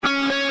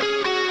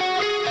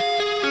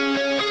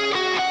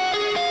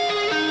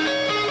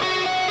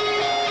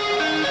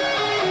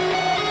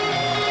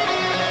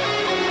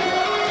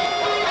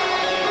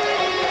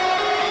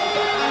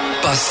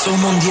Pasó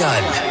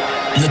Mondial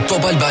në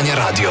Top Albania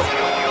Radio.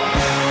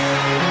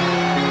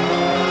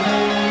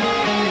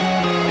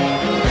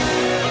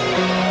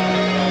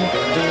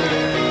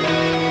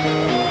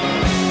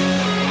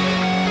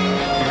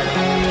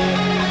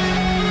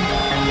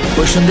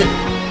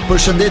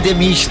 Përshëndetje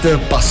miq të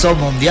Pasó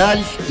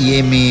Mondial,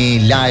 jemi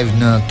live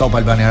në Top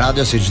Albania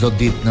Radio si çdo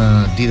ditë në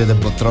ditët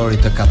e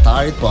botërorit të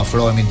Katarit, po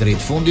afrohemi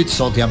drejt fundit.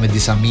 Sot jam me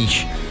disa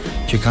miq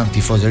që kanë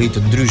tifozëri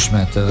të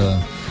ndryshme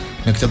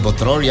në këtë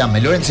botëror. Jam me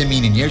Lorenzo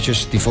Eminin njëherë që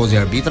është tifoz i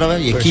arbitrave,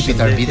 i ekipit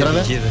të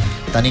arbitrave.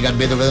 Tani kanë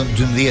mbetur vetëm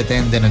 12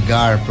 ende në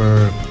garë për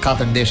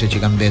 4 ndeshje që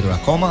kanë mbetur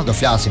akoma. Do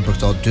flasim për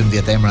këto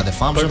 12 emrat e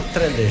famshëm.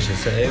 Për 3 ndeshje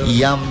se ajo.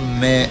 Jam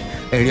me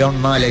Erion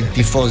Malek,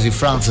 tifoz i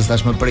Francës,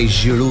 tashmë prej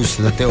Zhirus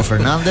dhe Teo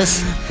Fernandez.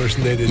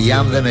 Përshëndetje.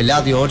 Jam dhe me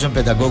Ladi Hoxhën,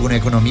 pedagogun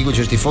ekonomiku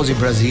që është tifoz i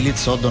Brazilit.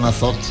 Sot do na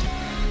thot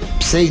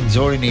pse i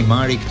nxori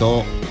Neymari këto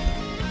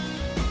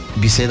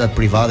bisedat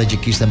private që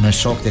kishte me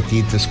shokët e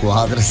tij të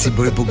skuadrës si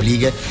bëri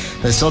publike.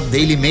 Dhe sot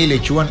Daily Mail e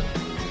quan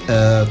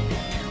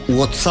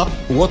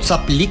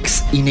WhatsApp leaks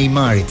i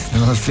Neymarit.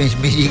 Domethënë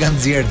me i kanë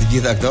nxjerrë të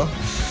gjitha këto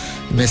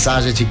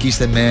mesazhe që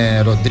kishte me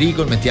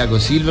Rodrigon, me Thiago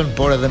Silvën,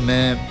 por edhe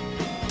me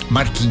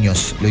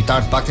Marquinhos,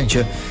 lojtar të paktën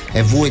që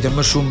e vuajtën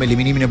më shumë me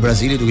eliminimin e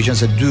Brazilit, duke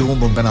qenë se 2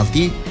 humbën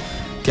penallti.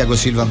 Thiago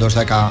Silva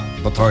ndoshta ka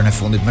botrorin e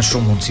fundit me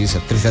shumë mundësi, se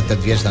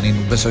 38 vjeç tani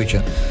nuk besoj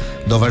që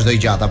do vazhdoj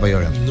gjatë apo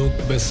jo. Nuk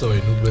besoj.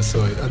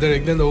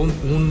 Atëherë Glendo,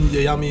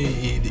 unë jam i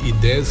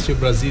idesë që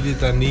Brazili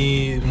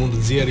tani mund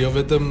të nxjerrë jo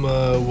vetëm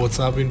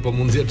WhatsAppin, po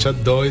mund të nxjerrë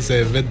çfarë doj,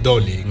 se vet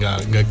doli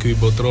nga ky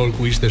botror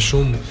ku ishte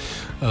shumë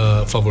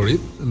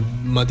favorit.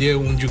 Madje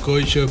unë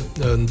gjykoj që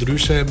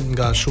ndryshe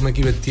nga shumë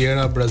ekipe të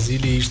tjera,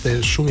 Brazili ishte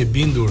shumë i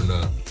bindur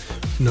në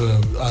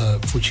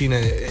fuqinë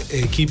e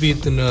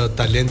ekipit, në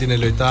talentin e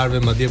lojtarëve.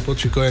 Madje po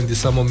shikojnë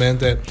disa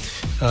momente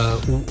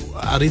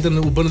arritën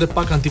u bën edhe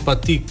pak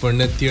antipatik për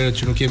ne të tjerët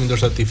që nuk jemi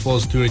ndoshta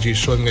tifoz tyre që i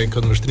shohim nga një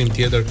këndvështrim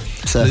tjetër.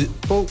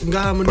 Po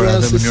nga mënyra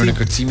se mënyrën e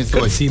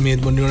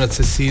kërcimit, mënyrat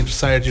se si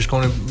sa herë që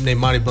shkonin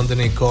Neymari bënte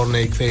një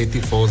korne, i kthei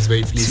tifozëve,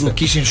 i fliste. Sigur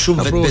kishin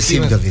shumë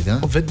vetbesim David,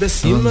 Po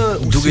vetbesim,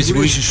 duke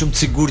sigurisht ishin shumë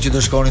të sigurt që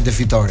do shkonin te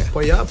fitoria.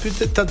 Po ja,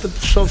 pyetet ta të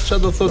shoh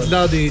çfarë do thot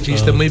Ladi që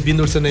ishte më i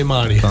bindur se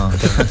Neymari.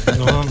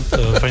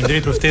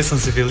 Faleminderit për ftesën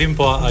si fillim,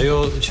 po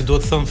ajo që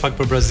duhet të them fakt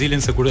për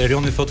Brazilin, se kur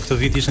Erioni thotë këtë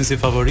vit ishin si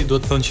favorit,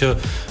 duhet të thënë që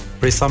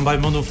prej sa mbaj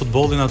mendun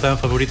futbollin, ata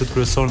janë favoritët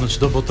kryesorë në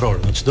çdo botror,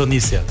 në çdo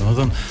nisje.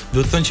 Domethënë,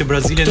 duhet të thënë që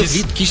Brazili këtë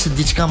vit kishte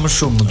diçka më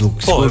shumë, më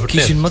duk. Sigur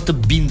kishin më të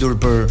bindur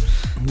për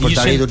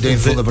të arritur deri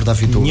në fund dhe për ta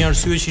fituar. Një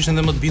arsye që ishin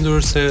edhe më të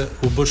bindur se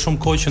u bë shumë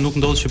kohë që nuk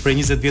ndodh që prej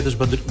 20 vjetësh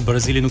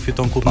Brazili nuk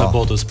fiton kupën e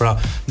botës. Pra,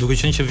 duke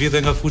qenë që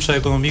vjen nga fusha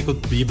ekonomike,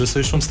 i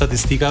besoj shumë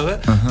statistikave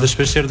dhe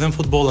shpeshherë dhe në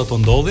futboll ato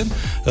ndodhin.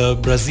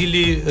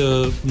 Brazili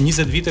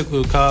 20 vite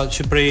ka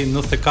që prej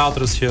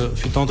 94-s që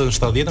fitonte në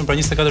 70-ën, pra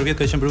 24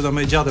 vjet ka qenë periudha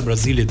më e gjatë e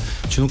Brazilit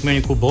që nuk merr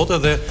një kupë bote,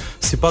 dhe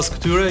sipas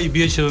këtyre i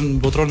bie që në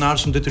botrorin e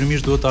ardhshëm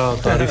detyrimisht duhet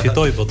ta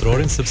rifitojë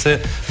botrorin, sepse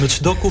në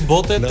çdo kupë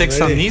bote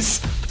teksa nis,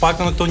 të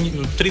paktën në këto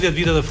 30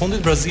 vitet e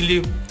fundit Brazili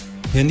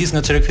e nis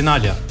nga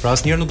çerek-finalja. Pra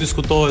asnjëherë nuk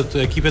diskutohet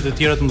ekipet e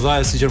tjera të mëdha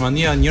si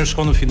Gjermania, njëherë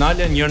shkon në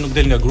finale, njëherë nuk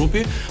del nga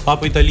grupi,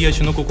 apo Italia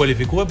që nuk u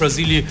kualifikua.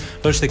 Brazili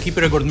është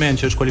ekipi rekordmen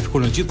që është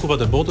kualifikuar në gjithë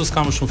kupat e botës,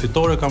 ka më shumë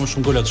fitore, ka më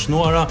shumë gola të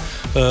shnuara,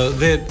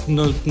 dhe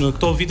në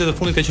këto vitet e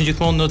fundit ka qenë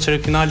gjithmonë në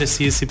çerek-finale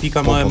si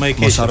pika më e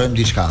keqe. Mos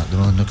harrojmë diçka,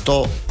 domethënë në këto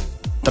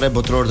 3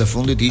 botërorët e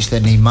fundit ishte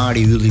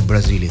Neymari ylli i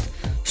Brazilit.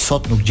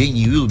 Sot nuk gjej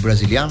një yll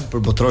brazilian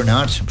për botrorin e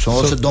ardhshëm.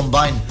 Ose do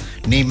mbajnë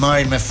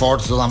Neymarin me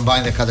forcë, do ta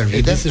mbajnë edhe 4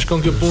 vite. Si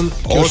shkon kjo punë?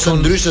 Ose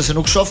ndryshe se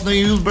nuk shoh në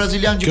yll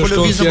brazilian që po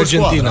lëvizën për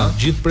Argentina.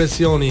 Gjithë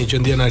presioni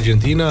që ndjen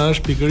Argentina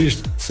është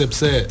pikërisht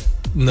sepse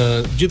në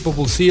gjithë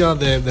popullsia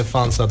dhe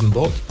fansat në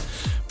botë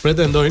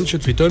pretendojnë që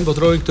të fitojnë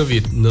botrorin këtë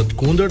vit. Në të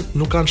kundërt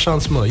nuk kanë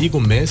shans më. Iku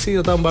Messi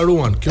dhe ta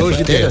mbaruan. Kjo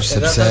është ideja,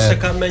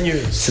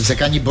 sepse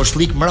ka një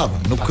boshlik mbrapa.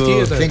 Nuk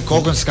thën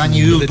kokën s'ka një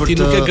yll për të. Ti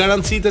nuk e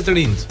garancitë të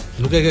rinjt.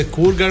 Nuk e ke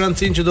kur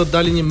garancinë që do të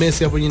dalë një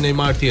Messi apo një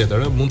Neymar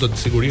tjetër, Mund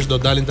të sigurisht do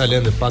të dalin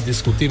talente, pa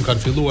diskutim,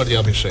 kanë filluar të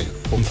japin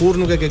shenjë. Po kur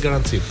nuk e ke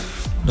garancinë.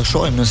 Do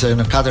shohim nëse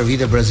në 4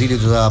 vite Brazili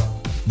do ta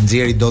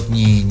nxjerrë dot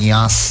një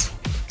as,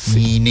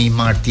 një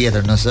Neymar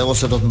tjetër, nëse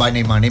ose do të mbaj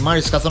Neymar.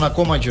 Neymari s'ka thënë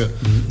akoma që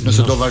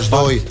nëse do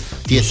vazhdoj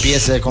të jetë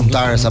pjesë e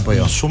kombëtares apo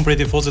jo. Shumë prej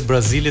tifozëve të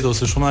Brazilit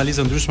ose shumë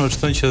analizë ndryshme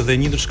është thënë që dhe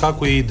një ndër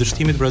shkaku i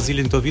dështimit të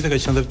Brazilit këto vite ka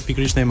qenë edhe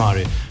pikërisht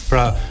Neymari.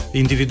 Pra,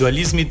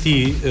 individualizmi i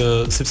tij,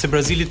 sepse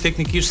Brazili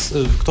teknikisht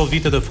këto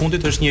vitet e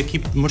fundit është një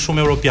ekip më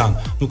shumë europian.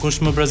 Nuk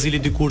është më Brazili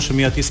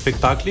dikurshëm i atij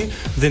spektakli,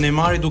 dhe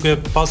Neymari duke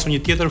pasur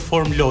një tjetër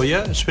formë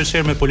loje,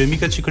 shpeshherë me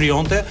polemikat që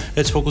krijonte,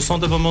 e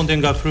çfokusonte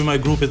vëmendjen nga fryma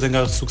e grupit dhe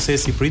nga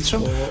suksesi i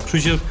pritshëm.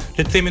 Kështu që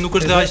le të themi nuk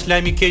është aq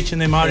lajm I keq që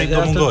Neymari do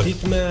mungoj. Atë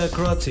ditë me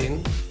Kroacin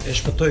e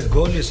shpëtoi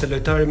goli se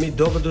lojtari më I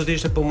dobët duhet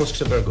ishte po mos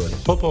kishte bërë gol.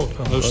 Po,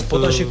 është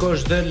po ta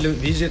shikosh dhe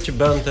lëvizjet që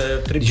bante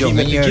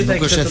triptime të gjitha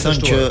nuk është e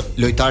thënë që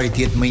lojtari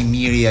të jetë më I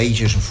miri ai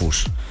që është në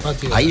fushë.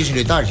 Ai është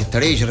një lojtar që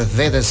tërheq rreth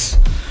vetes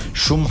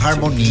shumë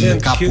harmoni,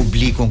 ka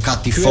publikun, ka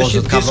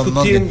tifozët, ka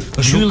vëmendje,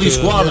 zhylli I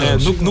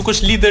skuadrës. Nuk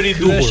është lider I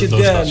duhur,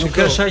 nuk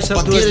është ai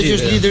sa duhet që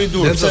është lider I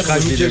duhur. Pse ka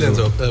një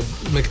Lenzo,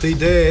 me këtë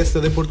ide është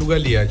edhe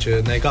Portugalia që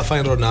na I ka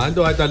fajin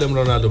Ronaldo, ai ta lëm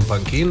Ronaldo në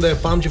pankinë dhe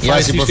pam që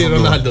fajsi ishte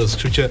Ronaldos,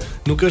 kështu që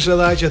nuk është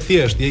edhe aq e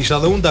thjeshtë. Je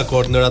isha edhe unë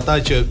dakord ndër ata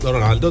që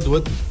Ronaldo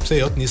duhet pse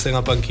jo të nisë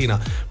nga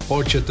pankina,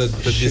 por që të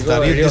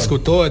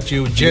diskutohet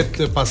që u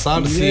gjet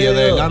pasardhësi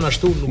edhe lan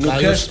ashtu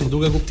nuk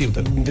duket kuptim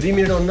të.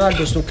 Ndrimi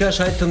Ronaldos nuk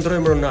është ai të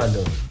ndrojmë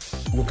Ronaldo.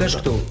 Nuk është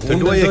këtu. Të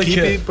luaj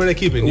ekipi për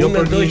ekipin, jo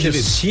për një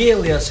individ.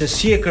 Sjellja se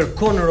si e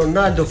kërkon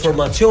Ronaldo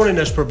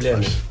formacionin është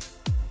problemi.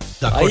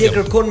 Ai e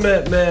kërkon me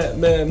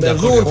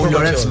dhunë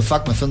formacion. Në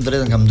fakt më thënë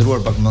drejtën kam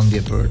ndruar pak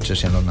mendje për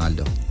çështjen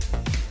Ronaldo.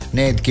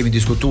 Ne kemi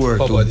diskutuar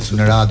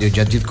në radio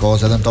gjatë gjithë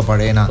kohës edhe në Top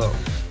Arena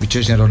me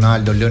çështjen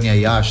Ronaldo, lënia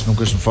jashtë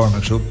nuk është në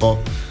formë kështu, po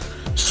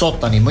sot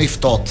tani më I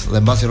ftohtë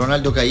dhe mbasi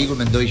Ronaldo ka ikur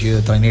mendoj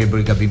që trajneri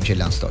bëri gabim që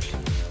lan stol.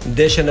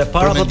 Ndeshjen e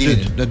parë apo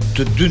dytë?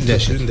 Të dy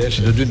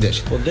ndeshjet.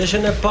 Po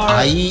ndeshjen e parë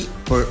ai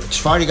për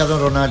çfarë I ka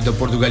dhënë Ronaldo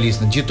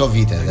Portugalist në gjithë këto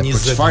vite dhe për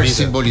çfarë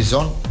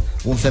simbolizon,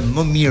 unë them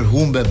më mirë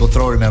humbe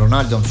botërore me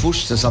Ronaldo në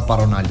fushë se sa pa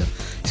Ronaldo.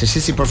 Se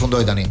si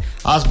përfundoi tani.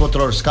 As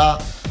botëror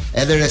s'ka,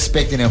 edhe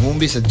respektin e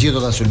humbi se të gjithë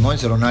do ta sulmojnë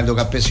se Ronaldo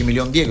ka 500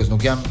 milion djegës,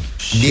 nuk janë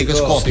djegës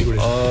koti.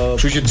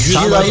 Kështu që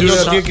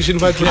gjithë ai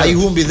kishin vajtur. Ai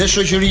humbi dhe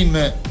shoqërinë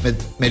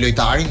me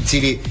lojtarin, I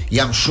cili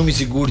jam shumë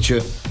I sigurt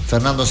që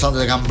Fernando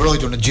Santos e ka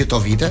mbrojtur në gjithë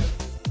këto vite.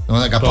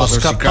 Domethënë ka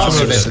pasur si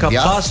krahasë vetë. Ka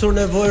pasur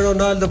nevojë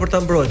Ronaldo për ta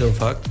mbrojtur në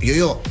fakt.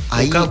 Jo,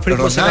 ai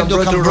Ronaldo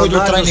ka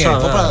mbrojtur trajnerin.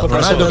 Po pra,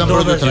 Ronaldo ka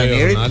mbrojtur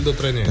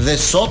trajnerin. Dhe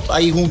sot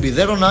ai humbi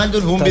dhe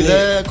Ronaldo, humbi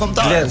dhe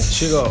kombëtarët.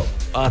 Shiko,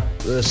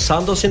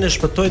 Santosin e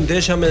shpëtoi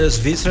ndeshja me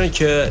Zvicrën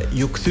që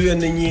ju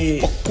kthyen në një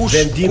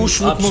vendim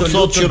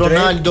absolut që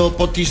Ronaldo,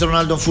 po të ishte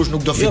Ronaldo në fushë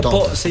nuk do fitonte.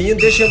 Jo, po se një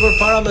ndeshje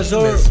përpara me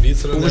zor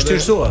u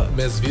vështirësua.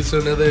 Me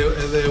Zvicrën edhe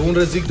unë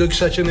rrezik do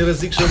kisha qenë I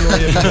rrezikshëm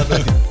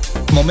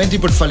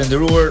Momenti për të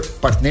falendëruar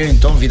partnerin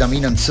ton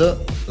vitaminën C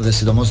dhe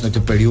sidomos në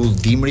këtë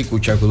periudhë dimri ku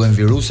qarkullojnë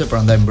viruse,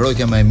 prandaj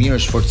mbrojtja më e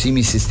mirë është forcimi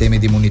I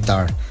sistemit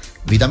imunitar.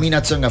 Vitamina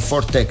C nga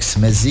Fortex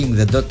me zink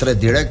dhe D3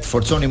 direkt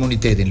forcon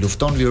imunitetin,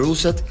 lufton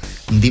viruset,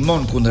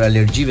 ndihmon kundër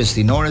alergjive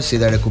stinore si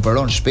dhe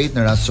rekuperon shpejt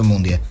në rast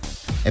sëmundje.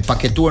 E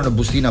paketuar në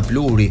bustina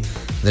pluhuri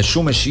dhe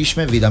shumë e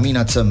shijshme,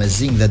 vitamina C me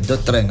zink dhe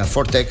D3 nga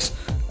Fortex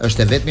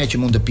është e vetmja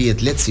që mund të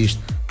pihet lehtësisht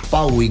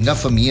pa ujë nga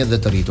fëmijët dhe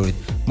të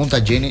rriturit. Mund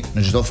ta gjeni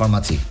në çdo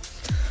farmaci.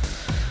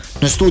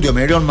 Në studio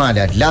me Erion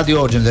Mala, Ladi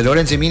Hoxhën dhe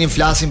Lorenzo Eminin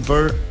flasim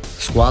për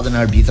skuadrën e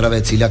arbitrave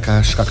e cila ka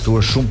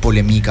shkaktuar shumë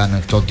polemika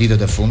në këto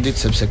ditët e fundit,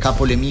 sepse ka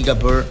polemika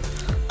për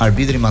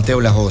arbitrin Mateo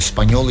Lajos,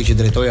 spanjolli që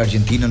drejtoi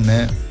Argjentinën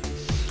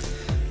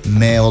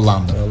me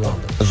Hollandën.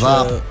 Dha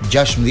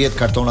 16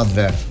 kartona të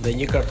verdh dhe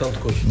një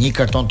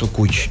karton të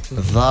kuq.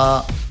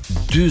 Dha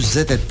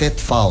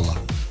 48 faulla.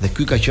 Dhe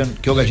kjo ka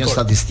qenë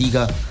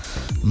statistika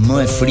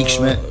më e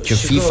frikshme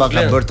që FIFA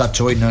ka bërë ta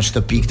çojë në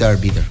shtëpi këtë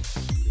arbitër.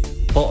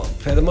 Po,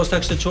 edhe mos ta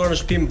kishte çuar në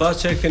shtëpi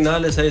mbas çerk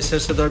finales ai se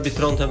do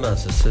arbitronte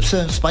mes. Pse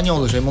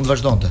spanjolli ai mund të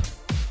vazhdonte.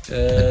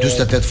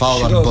 48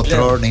 faulla në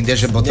botëror, në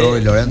ndeshje botërore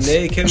Lorenz.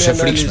 Ne kemi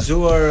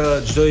analizuar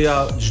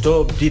çdo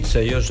ditë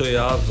se jo çdo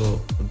javë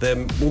dhe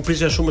unë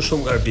prisja shumë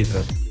nga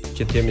arbitrat,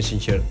 që të jemi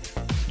sinqert.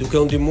 Duke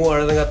u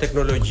ndihmuar edhe nga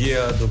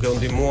teknologjia, duke u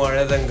ndihmuar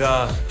edhe nga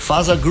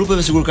faza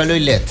grupeve sigur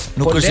kaloi lehtë.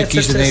 Nuk është se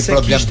kishte ndonjë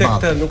problem të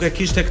madh. Nuk e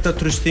kishte këtë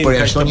trystim. Por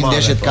jashtë një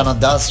ndeshje të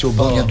Kanadas që u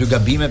bën një dy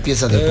gabime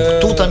pjesat e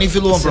këtu tani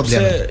filluan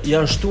problemet. Sepse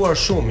janë shtuar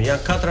shumë,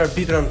 janë 4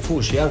 arbitra në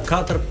fushë, janë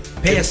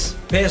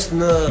 5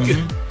 në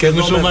ke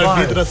më shumë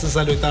arbitra se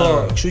sa lojtarë.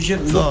 Po, kështu që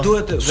nuk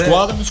duhet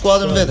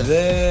skuadrën vetë.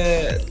 Dhe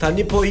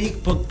tani po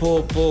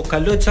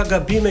kaloi ca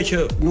gabime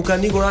që nuk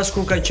kanë ikur as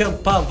kur ka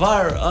qenë pa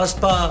VAR, as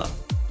pa.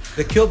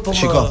 Dhe kjo po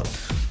më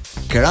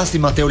Ke rasti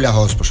Mateo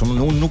Lajos, për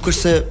shembull, unë nuk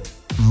është se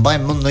mbaj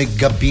mend ndonjë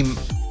gabim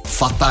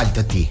fatal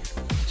të tij.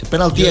 Se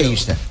penalltia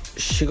ishte.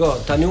 Shiko,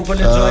 tani unë po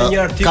lexoj një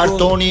artikull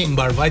kartoni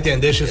mbarvajtja e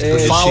ndeshjes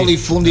për faulli I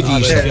fundit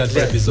ishte.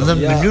 Në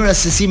mënyra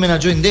se si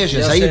menaxhoi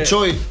ndeshjen, ai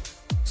çoi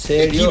se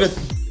ekipet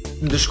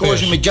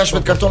ndeshkoheshin me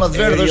 16 kartona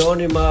të verdhë.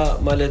 Joni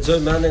ma lexoj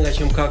më anë nga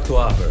që më ka këtu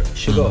afër.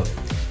 Shiko,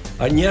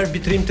 një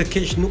arbitrim të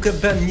keq nuk e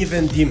bën një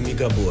vendim I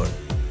gabuar.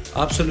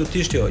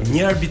 Absolutisht jo.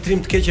 Një arbitrim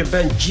të keq e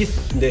bën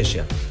gjithë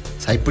ndeshja.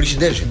 Sa I prish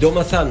ndeshjen.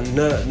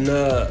 Domethënë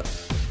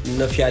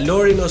në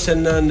fjalorin ose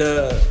në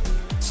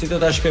si do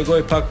ta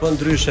shpjegoj pak më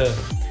ndryshe,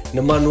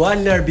 në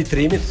manualin e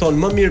arbitrimit thon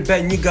më mirë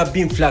bën një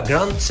gabim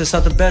flagrant se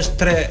sa të bësh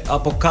 3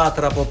 apo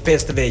 4 apo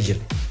 5 të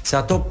vegjël, se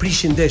ato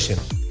prishin ndeshjen.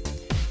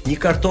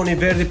 Një karton I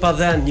verdhë pa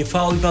dhënë, një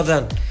faul pa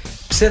dhënë.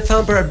 Pse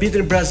than për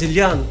arbitrin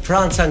brazilian,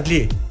 Francë,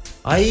 Angli?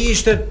 Ai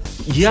ishte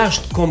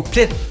jashtë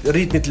komplet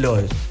ritmit të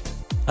lojës.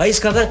 Ai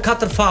s'ka dhënë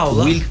 4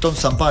 faulla. Wilton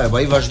Sampaio,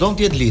 ai vazhdon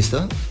të jetë listë,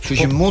 kështu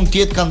që mund të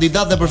jetë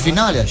kandidat edhe për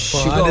finale.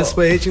 Ales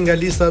po heqin nga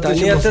lista atë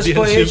që mos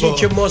po heqin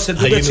që mos e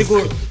duket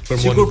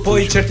sigur po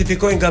i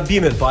certifikojnë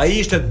gabimet, po ai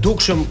ishte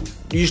dukshëm,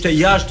 ishte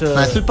jashtë.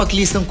 Na thyr pak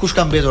listën kush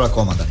ka mbetur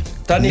akoma tani.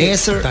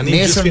 Nesër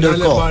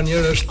ndërkohë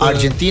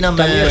Argentina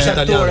me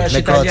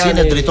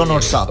Kroacinë drejton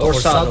Orsato.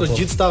 Orsato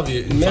gjithë stafi.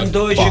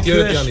 Mendoj që ky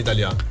janë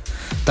italian.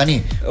 Tani,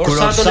 kur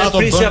Orsato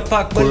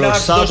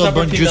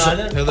bën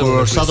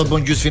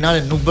gjysmëfinale,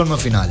 nuk bën më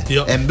finale.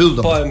 E mbyll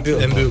dom. Po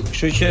e mbyll.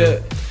 Kështu që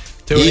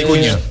iku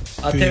një.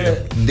 Atëherë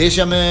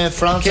ndeshja me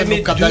Francën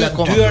nuk ka dalë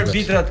akoma. Dy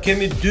arbitrat,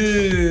 kemi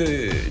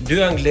dy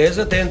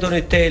anglezët,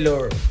 Anthony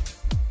Taylor,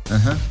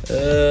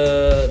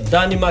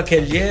 Dani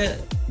Makelje,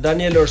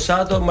 Daniel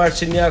Orsato,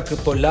 Marciniak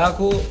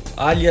polaku,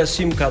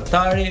 Aliasim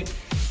Katari,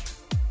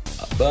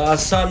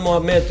 Hasan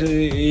Mohamed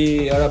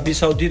i Arabi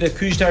Saudite.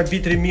 Ky ishte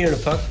arbitri mirë në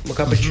fakt, më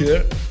ka pëlqyer.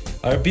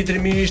 Arbitri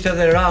mirë ishte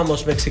edhe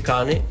Ramos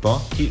meksikani. Po.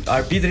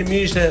 Arbitri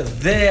mirë ishte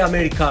dhe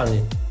amerikani.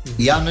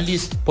 Janë në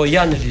listë. Po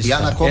janë në listë.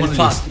 Janë akoma në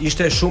listë.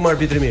 Ishte shumë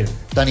arbitri mirë.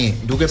 Tani,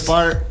 duke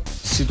parë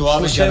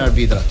situatën që janë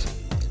arbitrat.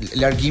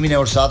 Largimin e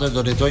Orsatos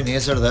do drejtoj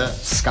nesër dhe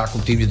s'ka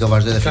kuptim që do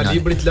vazhdojë finale.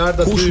 Kalibrit lart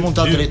aty. Kush mund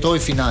ta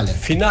drejtojë finalen?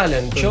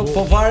 Finalen, që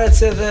po varet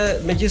se edhe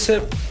megjithëse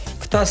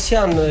këta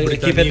janë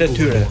ekipet e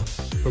tyre.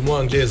 Për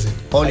mua anglezi.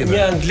 Oliver.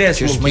 Një anglez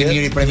që është më i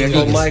miri i Premier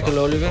League. Michael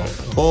Oliver.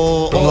 Po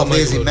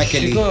anglezi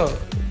Mekeli.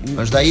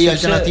 Është ai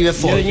alternativë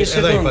fortë.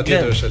 Edhe ai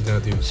patjetër është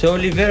alternativë. Se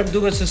Oliver më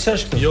duket se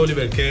s'është. Jo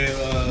Oliver, ke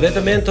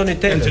vetëm Anthony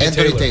Taylor.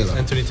 Anthony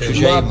Taylor.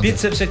 Ma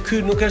bit sepse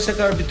ky nuk është se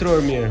ka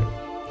arbitruar mirë.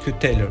 Ky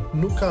Taylor.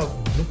 Nuk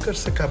është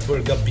se ka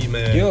bërë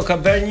gabime. Jo, ka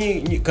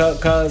bërë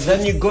ka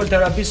dhënë një gol te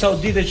Arabi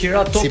Saudite që i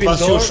ra topin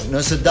dorë.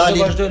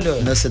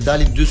 Nëse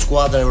dalin dy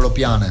skuadra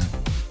europiane,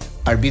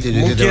 arbitri do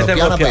të jetë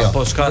europian apo jo?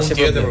 Po s'ka si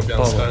problem.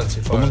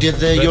 Po mund të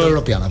jetë jo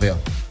europian apo jo?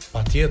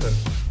 Patjetër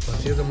mund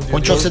të jetë. Po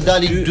nëse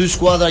dalin dy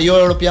skuadra jo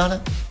europiane,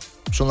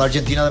 shumë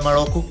Argentina dhe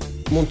Maroku,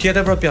 mund të jetë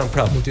europian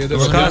prapë. Mund të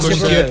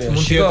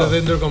jetë edhe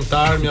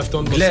ndërkombëtar,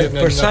 mjafton mos jetë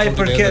nga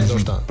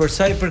për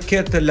sa i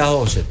përket të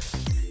Laosit.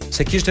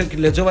 Se kishte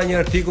lexova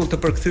një artikull të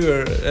përkthyer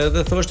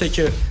edhe thoshte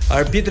që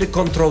arbitri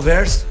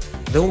kontrovers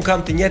dhe un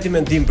kam të njëjtin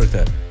mendim për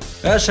këtë.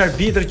 Është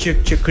arbitër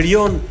që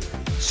krijon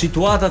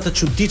situata të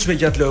çuditshme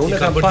gjatë lojës. Unë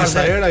kam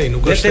parë ai,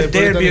 nuk është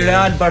derbi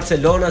Real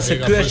Barcelona se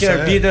ky është një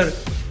arbitër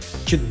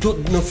që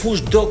në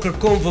fush do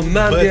kërkon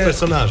vëmendje,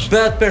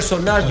 bëhet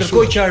personazh,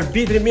 kërkoj që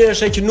arbitri mirë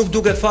është ai që nuk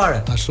duket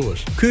fare. Ashtu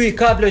është. Ky i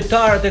kap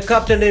lojtarët, e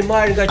kapte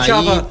Neymar nga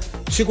qapa,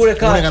 sikur e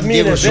ka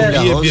mirë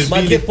vetë.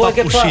 Madje po e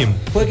ke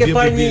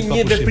parë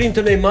një veprim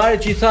të Neymarit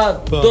që i tha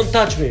don't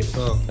touch me.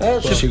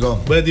 Shiko.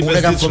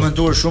 Unë kam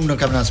komentuar shumë në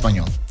kampionatin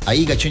spanjoll.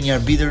 Ai ka qenë një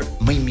arbitër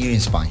më i mirë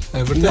në Spanjë.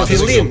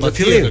 Në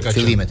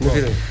fillimet.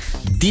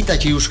 Dita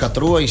që ju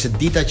shkatrua ishte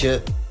dita që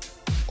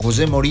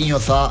Jose Mourinho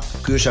tha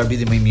ky është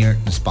arbitri më i mirë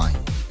në Spanjë.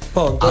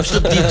 Po, atë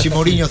ditë që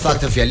Mourinho tha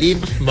këtë fjalim,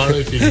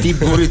 mbaroi filmin. Ti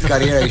burrit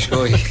karriera i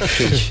shkoi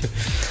keq.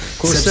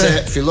 Sepse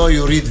filloi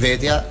u rrit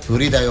vetja, u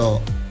rrit ajo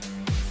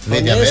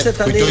vetja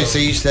vet. Kujtoi se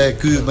ishte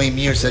ky më i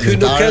mirë se lojtar.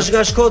 Ky nuk është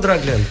nga Shkodra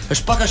Glen.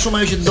 Është pak a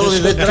shumë ajo që ndodhi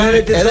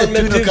edhe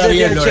ty në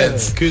karrierë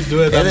Lorenz. Ky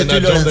duhet ta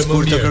menaxhonte më mirë.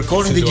 Kur të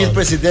kërkonin të gjithë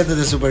presidentët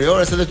e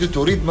superiores, edhe ty të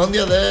rrit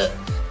mendja dhe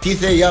ti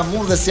the jam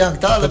unë dhe s'jan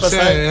këta dhe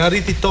pastaj e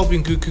arriti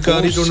topin, ky ka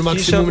arritur në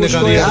maksimumin e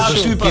karrierës.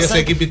 Është pjesë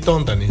e ekipit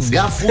ton tani.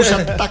 Nga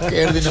fusha tak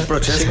erdhi në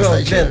proces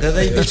pastaj që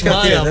edhe i diçka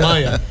tjetër.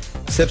 Maja.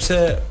 Sepse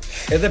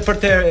edhe për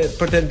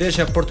të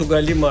ndeshja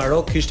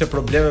Portugali-Marok kishte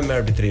probleme me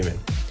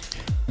arbitrimin.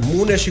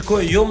 Unë e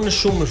shikoj jo më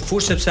shumë në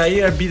fushë sepse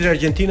ai arbitri i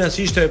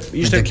Argentinas ishte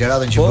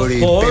deklaratën që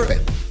bëri Pepe.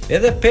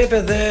 Edhe Pepe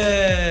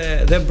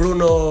dhe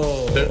Bruno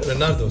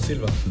Bernardo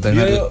Silva.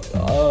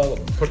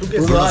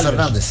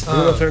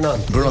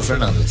 Bruno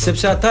Fernandes.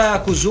 Sepse ata e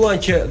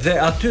akuzuan që dhe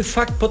aty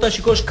fakt po ta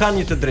shikosh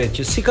kanë një të drejtë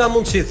që si ka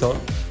mundësi thon,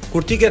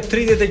 kur ti ke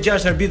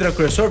 36 arbitra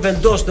kryesor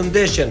vendos në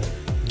ndeshjen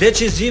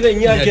decisive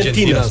një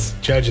Argentinas.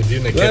 Që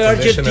Argentina ke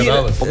ndeshjen e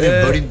radhës. Po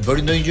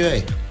bëri ndonjë gjë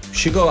ai.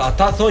 Shiko,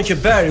 ata thonë që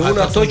beri,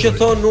 unë ato që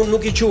thonë unë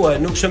nuk i quaj,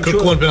 nuk s'm quaj.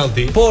 Kërkuan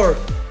penalti. Por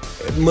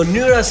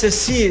mënyra se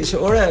si,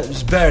 ore,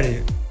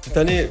 zberi.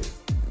 Tani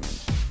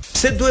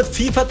pse duhet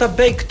FIFA ta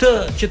bëj këtë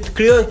që të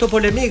krijojnë këto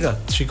polemika?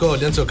 Shiko,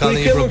 Lenzo ka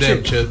një problem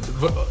që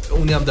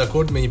unë jam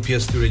dakord me një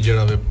pjesë këtyre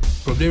gjërave.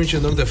 Problemi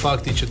që ndonte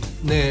fakti që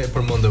ne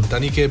përmendëm,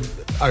 tani ke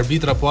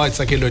arbitra po aq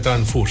sa ke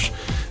lojtar në fush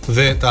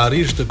dhe të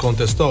arrish të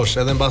kontestosh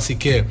edhe mbasi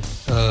ke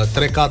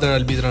 3-4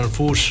 arbitra në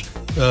fush,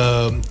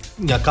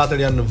 nga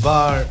 4 janë në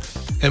VAR,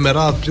 e me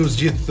radh plus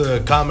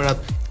gjithë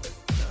kamerat.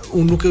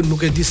 Unë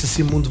nuk e di se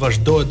si mund të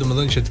vazhdohet,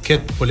 domethënë që të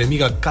ketë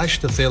polemika kaq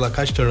të thella,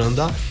 kaq të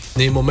rënda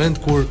në një moment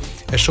kur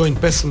e shohin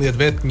 15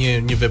 vet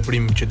një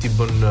veprim që ti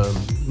bën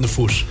në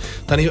fush.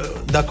 Tani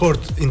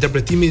dakord,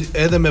 interpretimi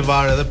edhe me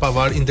VAR edhe pa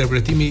VAR,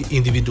 interpretimi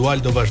individual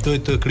do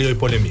vazhdojë të krijojë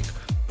polemik.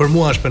 Për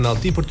mua është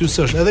penallti, për ty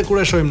s'është, edhe kur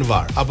e shohim në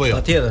VAR, apo jo.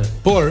 Patjetër.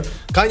 Por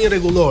ka një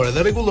rregullore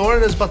dhe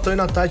rregulloren e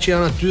zbatojnë ata që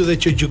janë aty dhe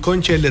që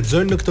gjykojnë që e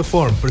lexojnë në këtë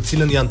formë, për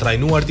cilën janë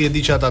trajnuar, ti e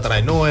di që ata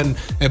trajnohen,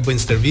 e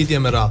bëjnë stërvitje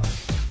me radhë.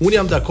 Unë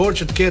jam dakord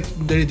që të ketë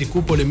deri diku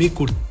polemik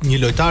kur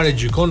një lojtar e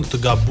gjykon të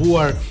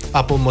gabuar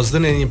apo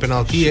mosdhënien e një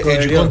penalltie e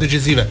gjykon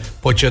decisive,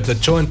 po që të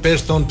çojnë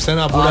pesh ton pse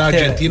na vure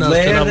Argentina,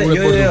 pse na vure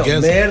Portugez.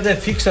 Më erdhe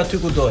fiks aty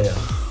ku doja.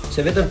 Se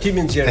vetëm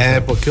timin nxjerr.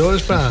 Po kjo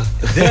është pra.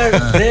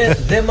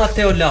 Dhe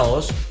Mateo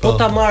Laos, po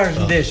ta marrësh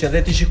ndeshjen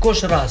dhe ti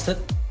shikosh rastet,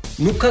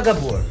 nuk ka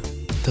gabuar.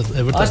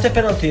 E vërtet. As te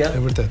penaltia. E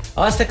vërtet.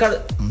 As te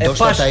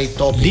ndoshta ai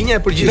top. Linja e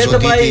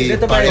përgjithshme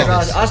vetëm ai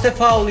rast. As te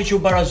faulli që u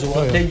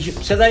barazua,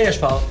 se dha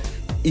jesh faul.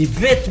 I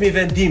vetmi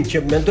vendim që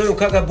mendoj unë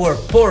ka gabuar,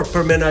 por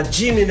për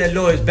menaxhimin e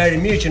lojës bëri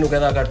mirë që nuk e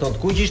dha karton të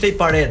kuq ishte i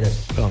Paredes.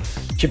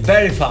 Që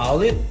bëri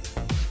faulin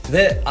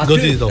dhe aty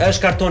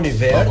është kartoni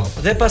verdh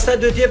dhe pastaj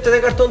duhet të jepte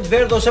edhe karton të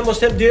verdh ose mos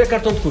jep direkt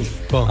karton të kuq.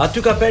 Aty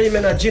ka bërë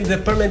menaxhim dhe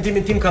për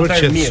mendimin tim ka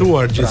bërë mirë. Për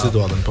çetësuar gjithë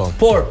situatën, po.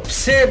 Por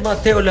pse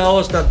Mateo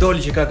Laos na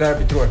doli që ka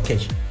arbitruar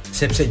keq?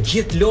 Sepse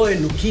gjithë loja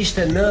nuk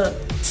ishte në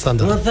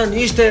standard. Do të thënë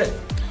ishte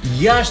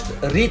jashtë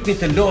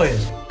ritmit të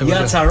lojës. Ja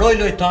caroi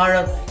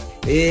lojtarët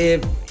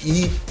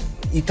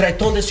i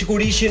trajtonte sikur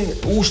ishin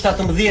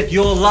U17,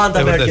 jo Hollanda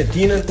me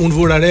Argentinën. Unë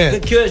vura re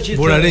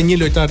një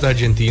lojtar të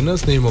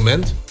Argentinës në një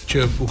moment që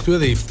u kthye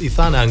dhe i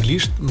thanë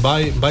anglisht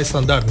mbaj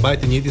standard, mbaj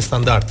të njëjtin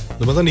standard.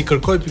 Domethënë i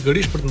kërkoi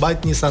pikërisht për të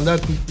mbajtur një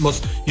standard, mos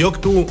jo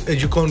këtu e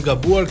gjykon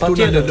gabuar,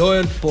 këtu na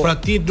lojën, pra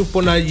ti nuk po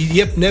na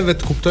jep neve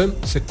të kuptojmë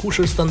se kush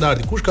është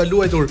standardi, kush ka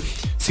luajtur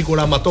sikur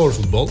amator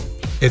futboll,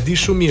 e di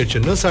shumë mirë që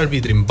nëse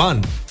arbitri mban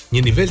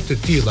një nivel të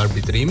tillë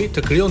arbitrimi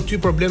të krijon ty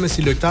probleme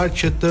si lojtar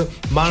që të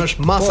marrësh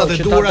masat e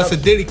duhura se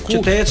deri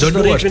ku do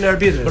luash me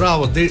arbitrin.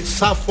 Bravo, deri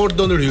sa fort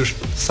do ndrysh,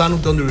 sa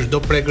nuk do ndrysh,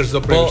 do prekësh, do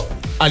prekësh.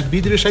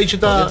 Arbitri është ai që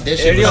ta dhe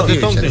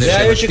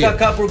ajo që ka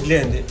kapur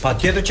Blendi,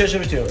 patjetër që është e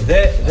vështirë.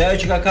 Dhe ajo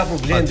që ka kapur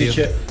Blendi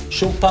që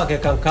shumë pak e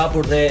kanë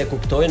kapur dhe e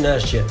kuptojnë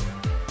është që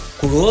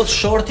kur u hodh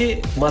shorti,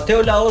 Mateo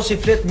Laos i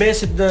flet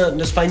Mesit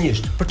në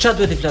spanjisht. Për çfarë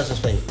duhet i flasë në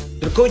spanjisht?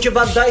 Ndërkohë që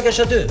Van Dijk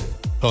është aty.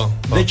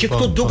 Dhe që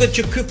këtu duket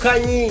që ky ka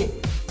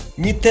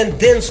një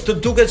tendencë të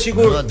duket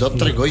sigur do të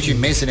tregoj që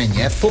Mesin e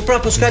njeh. Po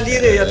pra, po s'ka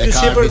lidhje aty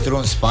sipër.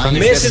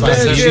 Mesi do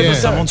të gjë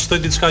sa mund të shtoj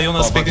diçka jo në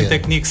aspektin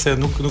teknik se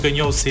nuk e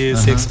njoh si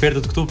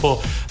ekspertët këtu, po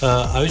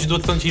ajo që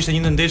duhet të thonë që ishte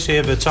një ndeshje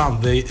e veçantë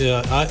dhe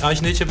aq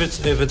ndeshje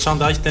e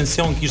veçantë, aq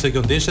tension kishte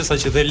kjo ndeshje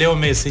saqë dhe Leo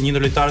Messi, një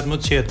ndër lojtarët më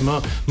të qetë,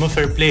 më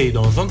fair play,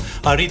 domethënë,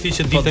 arriti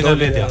që dilte nga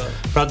vetja.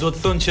 Pra duhet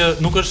të thonë që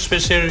nuk është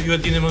shpeshherë, ju e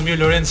dini më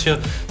mirë Lorenz, që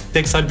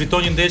teksa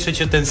arbiton një ndeshje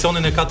që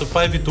tensionin e ka të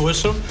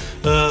paevitueshëm,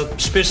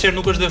 shpeshherë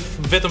nuk është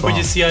vetëm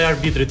përgjegjësia e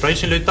arbitrit. Pra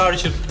ishin lojtarë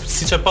që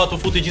siç e pa tu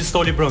futi gjithë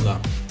stoli brenda.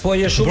 Po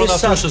je shumë i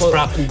saktë.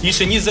 Pra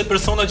ishin 20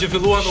 persona që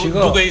filluan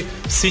dukej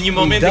si një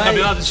moment i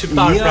kampionatit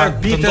shqiptar, pra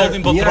të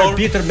ndodhin botëror. Një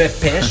arbitër me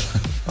peshë,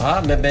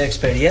 me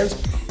eksperiencë,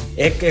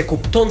 e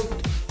kupton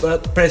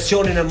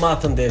presionin e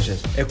madh të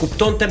ndeshjes, e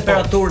kupton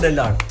temperaturën e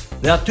lartë.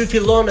 Dhe aty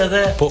fillon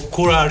edhe po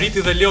kur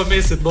arriti dhe Leo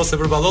Messi mos e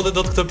përballonte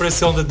dot këtë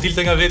presion dhe dilte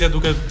nga vetja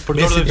duke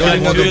përdorur dhe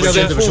fjalën e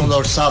tyre për shembull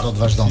Orsato të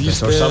vazhdonte.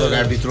 Orsato ka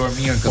arbitruar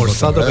mirë këtë.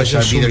 Orsato ka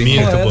qenë shumë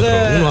mirë këtë botë.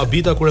 Unë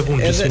habita kur e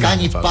vun gjithsesi. Ka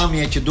një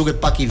pamje që duket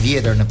pak i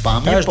vjetër në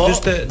pamje, po.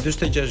 Është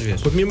 46 vjeç.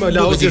 Po mirë,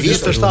 Laos është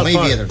 27 më i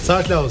vjetër. Sa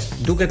është Laos?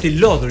 Duket i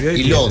lodhur, jo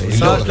i vjetër.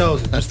 Sa është Laos?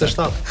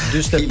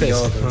 27,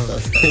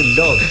 45. I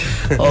lodhur.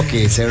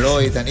 Okej, se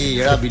Roy tani i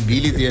ra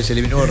Bilbilit, i është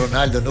eliminuar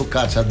Ronaldo, nuk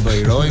ka çfarë të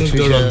bëj Roy,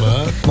 kështu që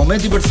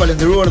momenti për të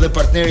falendëruar dhe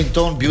partnerin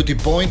ton Beauty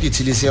Point, i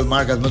cili sjell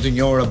markat më të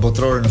njohura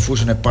botërore në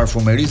fushën e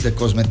parfumerisë dhe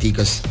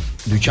kozmetikës.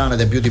 Dyqanet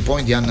e Beauty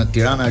Point janë në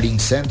Tirana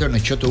Ring Center, në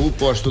QTU,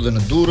 po ashtu dhe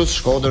në Durrës,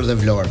 Shkodër dhe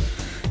Vlorë.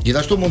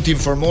 Gjithashtu mund të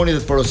informoni dhe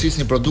të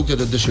porosisni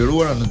produktet e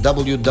dëshiruara në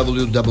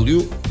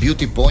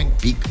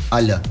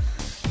www.beautypoint.al.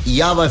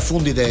 Java e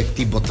fundit e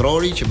këtij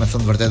botërori, që me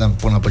thënë vërtetën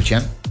po na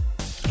pëlqen,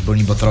 është bërë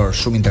një botëror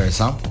shumë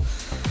interesant.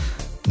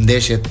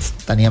 Ndeshjet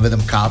tani janë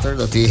vetëm 4,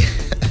 do t'i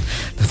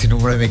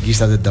numëroj me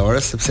gishtat e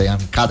dorës, sepse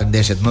janë 4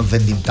 ndeshjet më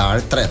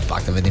vendimtare, 3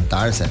 paktë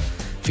vendimtare, se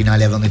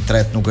finale e vendit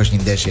 3 nuk është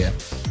një ndeshje e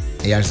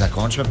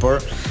jashtëzakonshme, por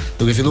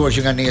duke filluar që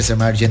nga nesër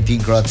me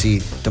Argentinë, Kroaci,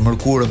 të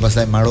mërkurën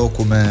pastaj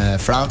Maroku me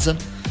Francën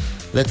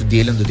dhe të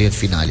dielën do të jetë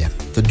finale.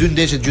 Të dy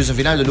ndeshjet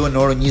gjysmëfinale do luhen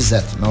në orën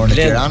 20 në orën e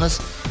Tiranës,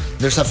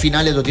 ndërsa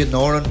finale do të jetë në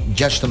orën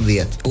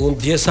 16. Unë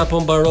dje sapo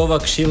mbarova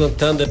këshillën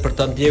tënde për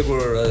ta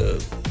ndjekur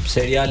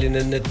serialin e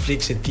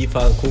Netflixit FIFA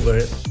Vancouver.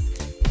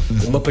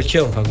 Më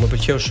pëlqeu, në fakt, më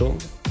pëlqeu shumë,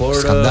 por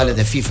skandalet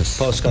e FIFA-s.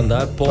 Po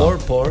skandal, por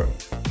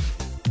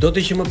do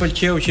të që më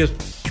pëlqeu që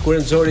kur e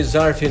nxori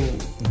zarfin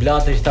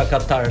blatësh ta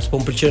Katarës, po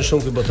më pëlqen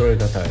shumë ky botëror i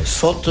Katarit.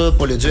 Sot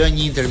po lexoja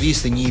një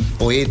intervistë një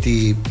poeti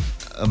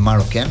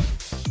maroken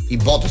i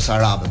botës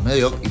arabe,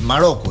 jo i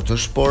Marokut,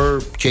 është por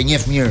që e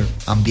njeh mirë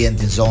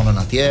ambientin, zonën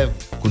atje,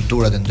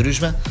 kulturat e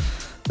ndryshme,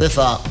 dhe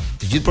tha,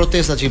 të gjithë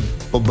protestat që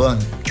u bën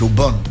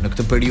në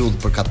këtë periudhë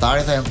për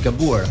Katarin janë të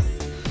gabuara.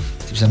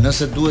 Sepse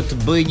nëse duhet të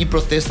bëj një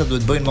protesta,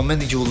 duhet bëj në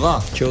momentin që u dha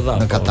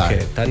në Katar.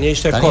 Tani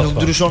ishte kohë. Tani nuk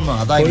ndryshon më,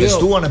 ata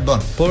investuan e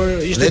bën. Por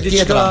ishte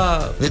diçka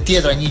dhe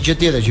tjetra, një gjë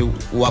tjetër që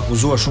u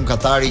akuzua shumë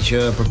Katari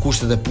që për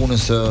kushtet e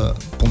punës së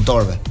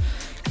punëtorëve.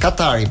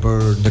 Katari për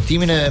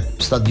ndërtimin e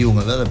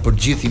stadiumeve dhe për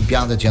gjithë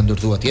impiantet që janë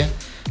ndërtuar atje,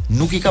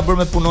 nuk i ka bërë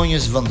me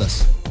punonjës vendas.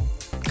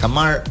 Ka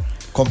marr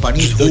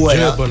kompanitë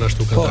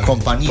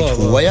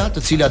huaja, të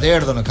cilat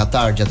erdhën në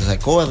Katar gjatë asaj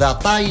kohe dhe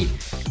ata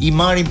i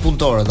marrin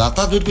punëtorët. Dhe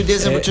ata duhet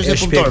kujdesen për çështjen e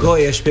punëtorëve.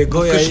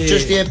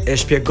 E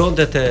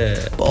shpjegonte te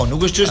po,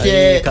 nuk është çështje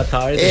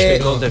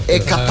e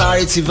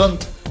Katarit si vend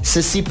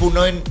se si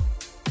punojnë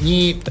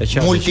një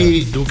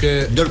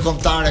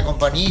ndërkombëtare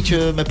kompani që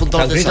me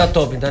punëtorët e saj.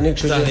 Topin tani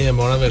kështu që e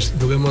mora vesh,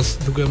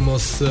 duke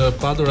mos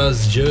patur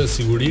asgjë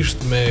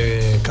sigurisht me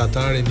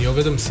Katarin, jo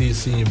vetëm si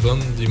një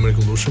vend i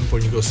mrekullueshëm, por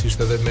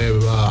njëkohësisht edhe me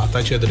ata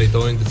që e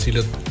drejtojnë, të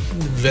cilët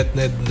vetë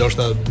ne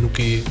ndoshta nuk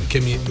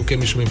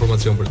kemi shumë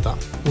informacion për ta.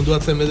 Unë dua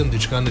të them vetëm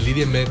diçka në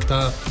lidhje me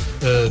këta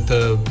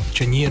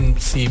që njihen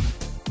si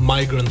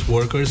migrant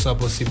workers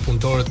apo si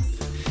punëtorët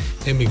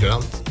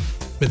emigrant,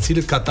 me të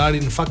cilët Katari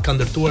në fakt ka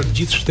ndërtuar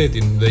gjithë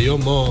shtetin dhe jo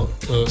mo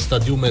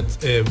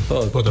stadiumet e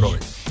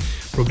Botërorit.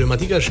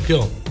 Problematika është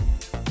kjo.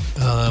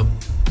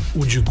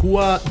 U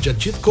gjykua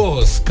gjatë gjithë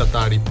kohës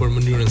Katari për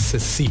mënyrën se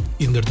si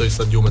i ndërtoi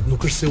stadiumet,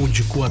 nuk është se u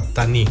gjykua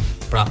tani.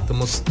 Pra,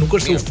 nuk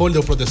është se u fol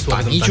dhe u protestua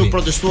vetëm tani. Tani që u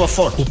protestua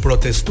fort. U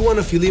protestua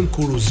në fillim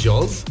kur u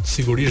zgjodh,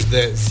 sigurisht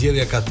dhe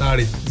zgjedhja e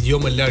Katarit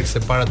jo më larg se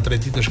para 3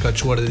 ditësh ka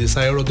çuar dhe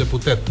disa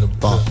eurodeputet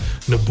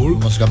në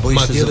burg. Mos gaboj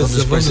se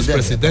zëvendës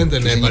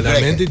presidente në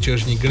parlamentit, që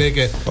është një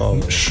greke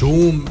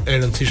shumë e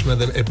rëndësishme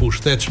dhe e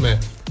pushtetshme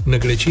në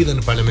Greqi dhe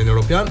në Parlamentin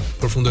Evropian,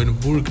 përfundoi në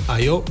burg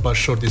ajo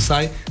bashkëshorti i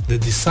saj dhe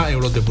disa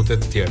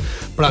eurodeputet të tjerë.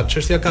 Pra,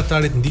 çështja e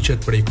Katarit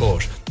ndiqet prej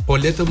kohësh. Po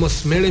le të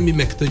mos merremi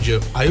me këtë gjë.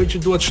 Ajo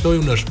që dua të shtoj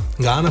unë është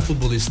nga ana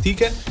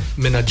futbollistike,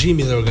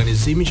 menaxhimi dhe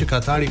organizimi që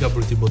Katari ka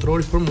bërë ti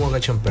Botërorit për mua ka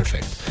qenë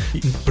perfekt.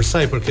 Për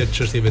sa i përket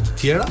çështjeve të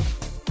tjera,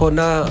 po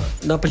na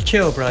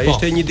pëlqeu, pra,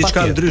 ishte një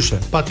diçka ndryshe.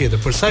 Patjetër,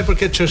 për sa i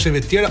përket çështjeve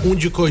të tjera, unë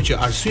gjykoj që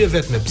arsye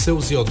vetme pse u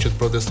zgjodh që të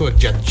protestohet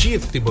gjatë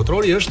gjithë këtij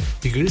Botërori është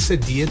pikërisht se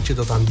dihet që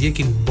do ta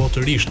ndjekin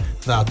botërisht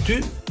dhe aty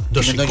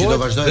do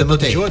shikohet dhe do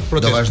dëgohet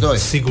protestë.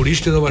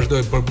 Sigurisht që do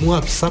vazhdoj, por mua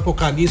sapo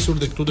ka nisur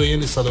dhe këtu do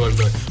jeni sa do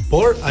vazhdoj.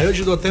 Por ajo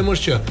që do të them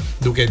është që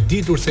duke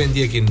ditur se e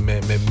ndjekin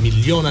me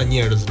miliona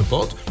njerëz në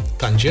botë,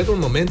 kanë gjetur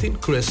momentin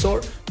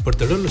kryesor për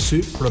të rënë në sy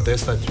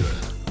protestat e tyre.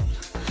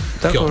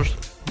 Dakor.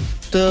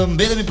 Të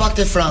mbetemi pak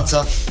te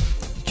Franca,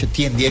 që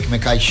ti e ndjek me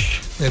kaq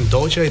e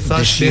ndoqa, i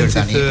thash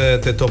Lencit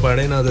te Top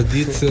Arena të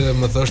ditë,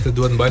 më thoshte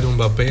duhet mbajtur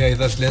Mbappéja, i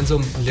thash Lenco,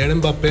 lere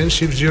Mbappén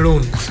shif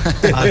Giroud.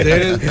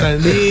 Atëherë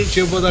tani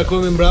që po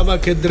takojmë mbrapa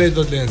ke drejt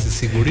do të Lenci,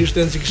 sigurisht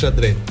Lenci kisha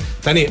drejt.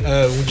 Tani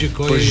unë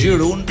gjykoj për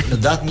Giroud në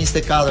datë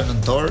 24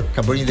 nëntor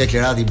ka bërë një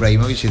deklaratë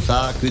Ibrahimović, i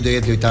tha ky do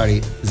jetë lojtari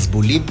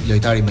zbulim,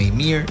 lojtari më i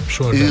mirë,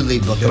 ylli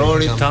i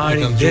Botërorit,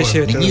 në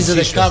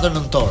 24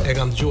 nëntor. E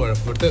kam dëgjuar,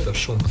 vërtet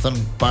është shumë. Thon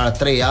para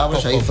 3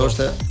 javësh ai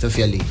thoshte të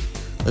fjali.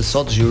 Dhe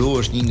sot Giroud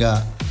është një nga,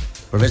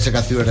 përveç se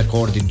ka thyer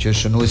rekordin që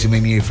është shënuesi më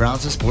i mirë i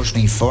Francës, por është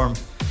në një formë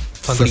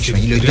fantastike,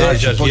 një lojtar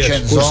që po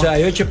qen zonë. Kurse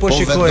ajo që po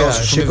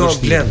shikoja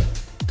Glen,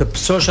 të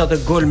psosh atë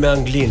gol me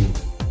Anglin,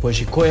 po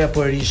shikoja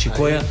po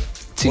shikoja.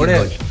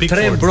 Ore,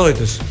 3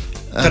 mbrojtës.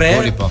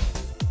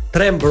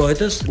 3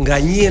 mbrojtës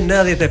nga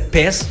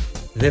 1.95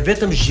 dhe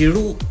vetëm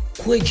Giroud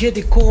ku e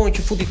gjeti kohën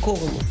që futi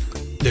kohën.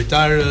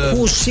 Lojtar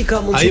si ka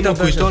mundësi ta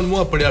kujton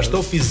mua për jashtë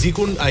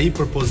fizikun, ai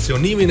për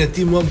pozicionimin e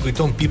tij mua më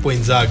kujton Pipo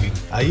Inzaghi.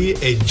 Ai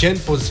e gjen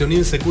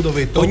pozicionimin se ku do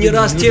vej topi. Po një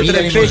rast tjetër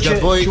e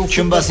peqë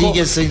që mbas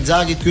ikjes së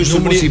Inzaghit ky është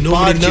numri i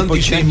parë që po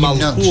ishte i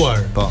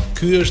mallkuar. Po.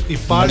 Ky është i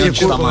parë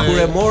kur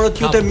e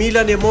morët ju te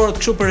Milan e morët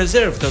kështu për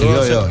rezervë, të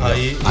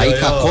ai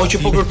ka kohë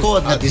që po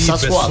kërkohet në disa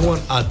skuadra.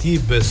 Ati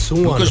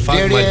besuan në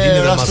fakt Maldini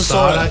dhe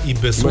Masara i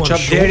besuan shumë. Po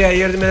çfarë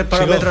erdhi me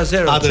parametra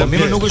zero. Po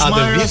mirë nuk është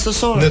marrë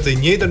rastësor. Në të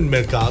njëjtën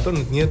merkato,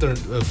 në të njëjtën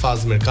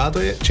fazë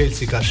merkatoje,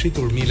 Chelsea ka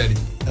shitur Milanit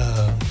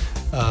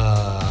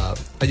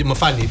më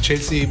falni,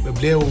 Chelsea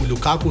bleu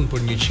Lukakun për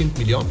 100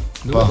 milion,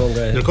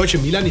 ndërkohë që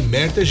Milani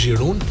merrte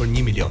Giroud për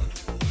 1 milion.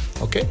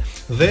 Okej?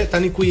 Dhe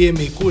tani ku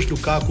jemi, ku është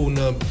Lukaku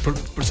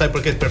për sa i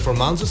përket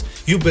performancës?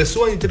 Ju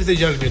besuan një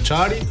 36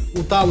 vjeçari,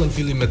 u tallën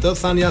fillim me të,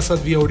 thanë ja sa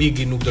të vijë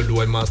Origi nuk do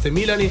luaj mas te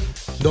Milani,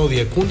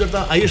 ndodhi e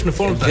kundërta, ai është në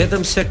formë tani.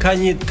 Vetëm se ka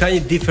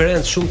një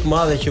diferencë shumë të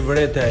madhe që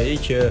vërete ai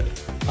që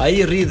ai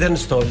rri dhe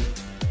në stol.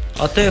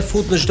 Atë e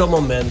fut në çdo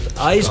moment.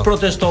 Ai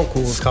s'proteston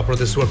kur. S'ka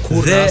protestuar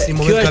kur në asnjë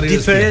moment karrierës. Kjo është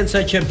diferenca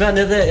që bën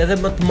edhe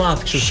më të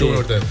madh kështu. Shumë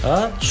vërtet.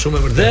 Shumë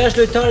e vërtet. Dhe është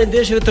lojtari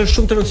ndeshjeve të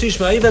shumë të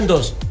rëndësishme, ai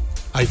vendos.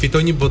 Ai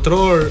fitoi një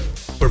botëror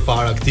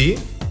përpara këtij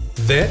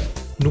dhe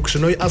nuk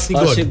shënoi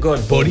asnjë gol,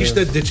 por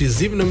ishte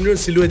decisiv në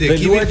mënyrën si luajti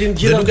ekipi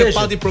dhe nuk e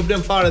pati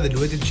problem fare dhe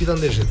luajti të gjitha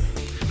ndeshjet.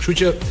 Kështu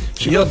që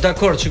jo,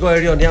 dakord, shikoj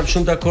Erion, jam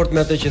shumë dakord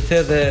me atë që the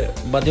dhe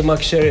madje ma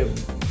kishe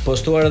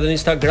postuar edhe në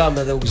Instagram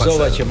edhe u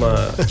gëzova që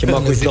ma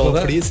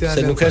kujtove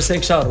se nuk është se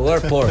kisha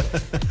harruar, por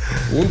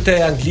unë te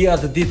Anglia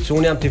të ditë,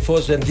 unë jam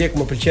tifoz dhe ndjek,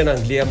 më pëlqen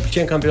Anglia, më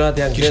pëlqen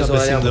kampionati anglez,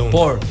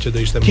 por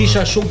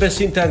kisha shumë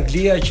besim te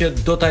Anglia që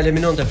do ta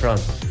eliminonte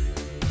Francën.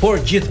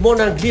 Por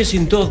gjithmonë Anglisë i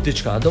ndodh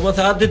diçka.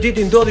 Domethënë atë ditë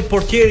i ndodhi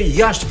portieri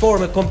jashtë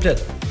forme komplet.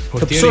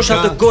 Të psosh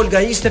atë gol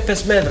nga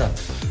 25 metra.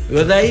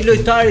 Edhe ai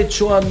lojtari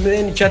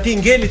që aty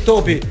ngeli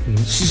topi,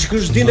 si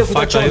sikur dinë ku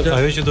ta çonte.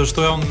 Ajo që do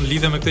shtoja unë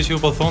lidhe me këtë që ju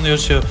po thoni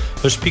është që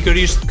është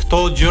pikërisht këto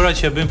gjëra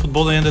që e bëjnë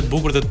futbollin ende të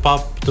bukur dhe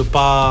të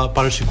pa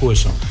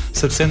parashikueshëm.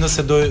 Sepse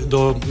nëse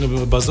do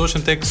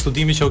bazoheshin tek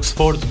studimi që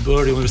Oxford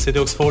bëri, Universiteti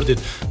i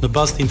Oxfordit, në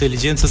bazë të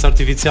inteligjencës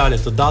artificiale,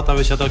 të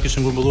datave që ata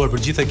kishin grumbulluar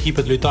për gjithë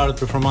ekipet,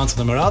 lojtarët,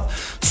 performancët e më radh,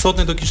 sot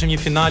ne do kishim një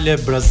finale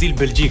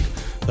Brazil-Belgjik.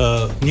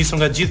 Nisur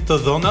nga gjithë të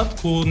dhënat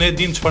ku ne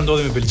dim çfarë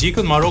ndodhi me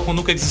Belgjikën, Maroku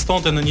nuk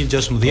ekzistonte në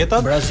 1/16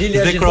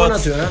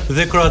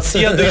 dhe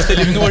Kroacia do ishte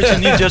eliminuar që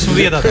në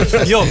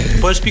 1/16. Jo,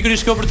 po është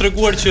pikërisht kjo për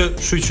treguar që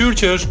shqyrë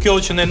që është kjo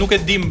që ne nuk e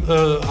dim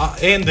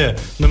ende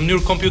në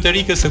mënyrë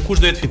kompjuterike se kush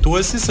do jetë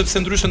fituesi,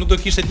 sepse ndryshe nuk do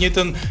kishte të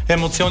njëjtën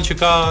emocion që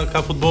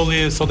ka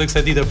futbolli sot e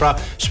kësaj dite. Pra,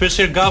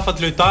 shpeshherë gafat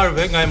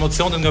lojtarëve nga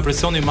emocionet, nga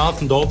presioni i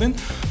madh ndodhin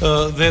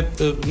dhe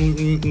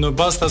në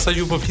bazë të asaj që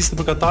ju po flisni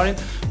për Katarin,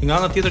 nga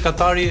ana tjetër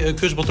Katari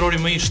ky është botrori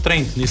më i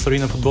shtrenjtë në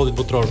historinë e futbollit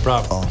botëror.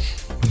 Pra,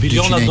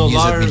 biliona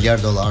dollar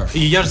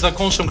i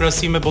jashtëzakonshëm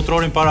krahasim me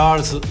botrorin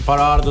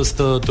paraardhës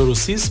të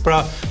Rusisë. Pra,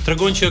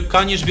 tregon që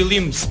ka një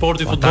zhvillim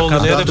sporti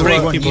futbollit edhe prej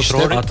këtij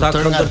botrori. Ata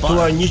kanë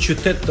ndërtuar një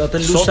qytet,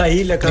 atë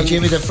Lusaile kanë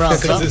qenë te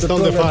Franca.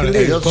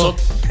 Sot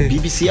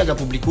BBC-ja ka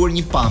publikuar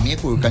një pamje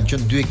ku kanë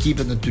qenë dy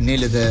ekipet në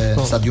tunelet e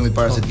stadiumit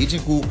para se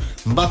diçin ku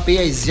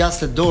Mbappéja i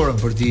zgjaste dorën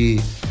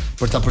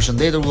për ta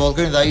përshëndetur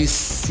Walkerin dhe ai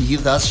si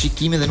hidh as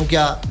shikimin dhe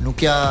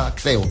nuk ja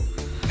ktheu.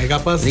 E ka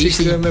pas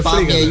çike me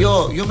frikë.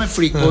 Jo me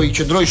frikë, po i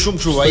qëndroi shumë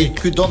kështu. Ai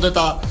ky donte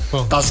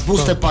ta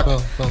zbuste pak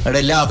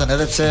relatën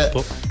edhe pse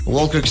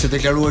Walker kishte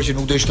deklaruar që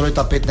nuk do i shtroj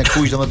tapetin e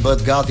kuq, domethënë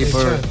bëhet gati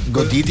për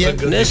goditje.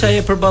 Nesha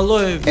e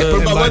përballoi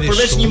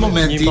përveç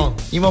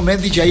një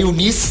momenti që ai u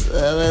nis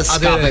edhe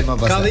skapej më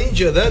pas. Ka dhe një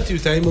gjë edhe aty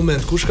te ai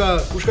moment kush ka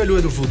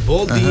luajtur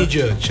futboll, di një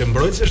gjë që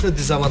mbrojtësi është në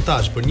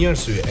dizavantazh për një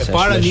arsye. E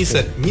para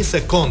niset 1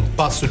 sekond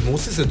pas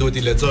sulmuesit se duhet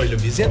i lexoj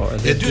lëvizjen,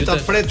 e dyta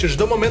pret që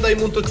çdo moment ai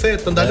mund të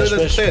kthehet, të ndalojë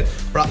dhe të kthehet.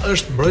 Pra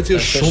është mbrojtësi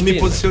është shumë i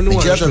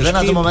pozicionuar. Në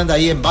atë moment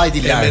ai e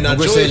mbajti lart,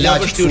 nuk është se e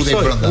laç futej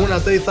brenda. Unë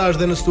atë i thash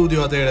dhe në studio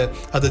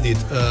atë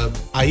ditë.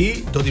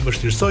 Ai do t'i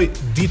vështirësoj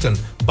ditën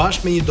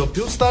bashkë me një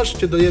dopjus tash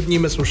që do jetë një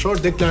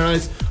mesfushor Declan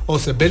Rice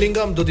ose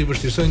Bellingham do t'i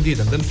vështirësojnë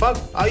ditën. Dhe në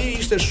fakt ai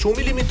ishte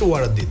shumë i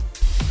limituar atë ditë.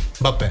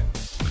 Mbappé.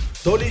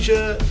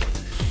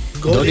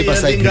 Doli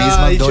pastaj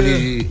Griezmann,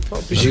 doli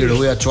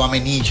Giroud,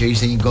 Chouameni që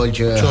ishte një gol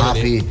që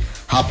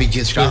hapi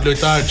gjithçka. Është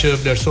lojtar që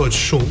vlerësohet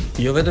shumë.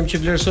 Jo vetëm që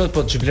vlerësohet,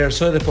 po që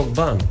vlerësohet edhe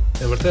Pogban.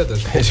 E vërtetë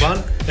është. Pogban,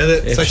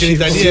 edhe sa që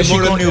Italia e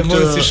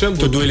morën si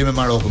shembull të dueli me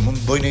Marokun. Mund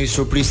të bëjë një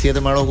surprizë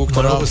tjetër Maroku këtë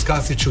radhë. Maroku s'ka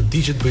si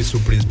çudi që të bëj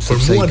surprizë. Për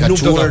mua nuk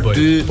do ta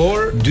bëj. Por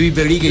dy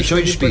iberike i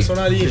çojnë në shtëpi.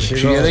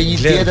 Që edhe një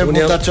tjetër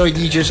mund ta çojë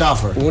një që është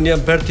afër. Unë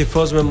jam bërë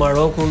tifoz me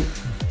Marokun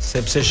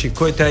sepse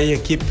shikoj te ai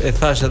ekip, e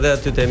thash edhe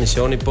aty te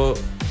emisioni, po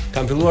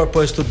kam filluar po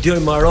e studioj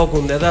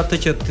Marokun edhe atë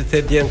që ti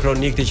the dien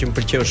kronikti që më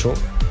pëlqeu shumë,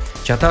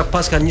 që ata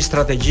pas kanë një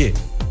strategji,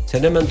 se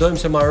ne mendojmë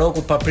se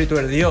Maroku papritur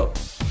erdhi jo.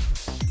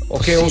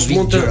 Okej, unë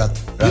mund të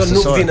jo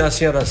nuk vin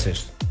asnjë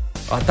rastisht.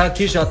 Ata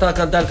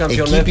kanë dalë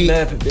kampionat me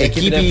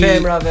ekipin e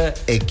femrave,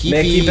 me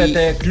ekipet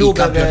e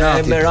klubeve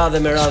me radhë.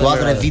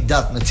 Skuadra e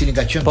Vidat, në cilin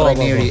ka qenë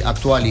trajneri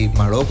aktuali i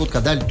Marokut, ka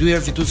dalë 2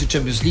 herë fituesi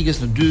Champions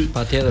League-s në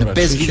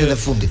 5 vitet e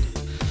fundit.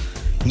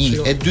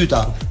 E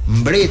dyta,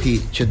 mbreti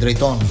që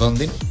drejton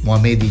vendin,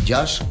 Muhamedi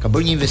 6, ka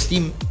bërë një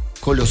investim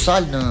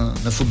kolosal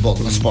në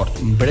futboll, në sport.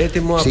 Mbreti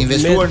Muhamedi ka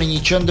investuar në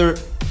një qendër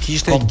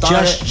kishte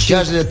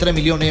 63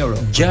 milionë euro.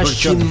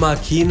 600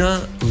 makina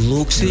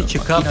luksi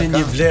që kapin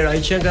një vlerë, ai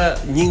që nga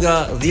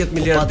 10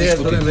 miliarderë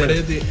do të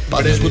vlerë.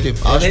 Pa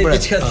diskutim.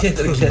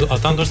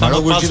 Ata ndoshta më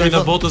pasur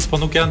në botës, po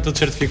nuk janë të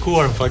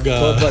certifikuar nga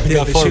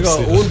Forbes.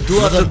 Unë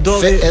dua të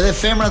dodi edhe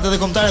femrat edhe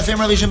kombëtarët e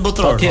femrave ishin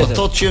botror. Do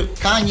thotë që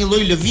ka një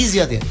lloj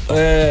lëvizje atje.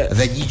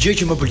 Dhe një gjë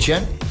që më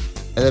pëlqen,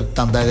 edhe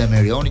ta ndaj dhe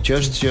me Rioni, që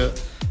është që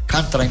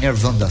kanë trajner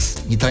vendas,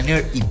 një trajner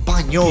i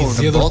panjohur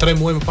në botë. 3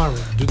 muaj më parë,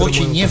 2-3 muaj. Po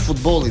që njeh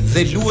futbollin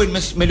dhe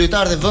luajnë me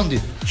lojtarët e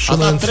vendit.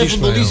 Ata 3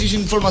 futbollistë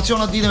ishin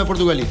informacione atë ditë me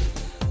Portugali.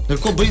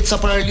 Ndërkohë bëri ca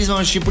paralelizma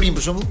me Shqipërinë,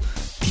 për shembull,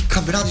 ti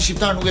kampionati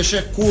shqiptar nuk e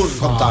sheh kur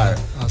kombëtar.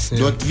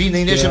 Duhet të vinë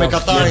në ndeshje me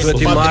Katarin, po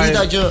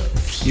Madrida që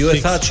ju e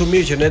thatë shumë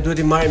mirë që ne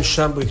duhet i marrim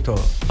shembull këto.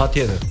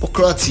 Patjetër. Po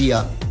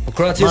Kroacia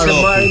se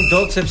marrim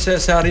dot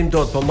sepse se arrim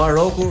dot, po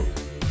Maroku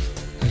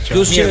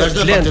plus që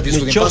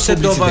nëse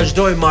do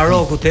vazhdoj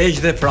Maroku të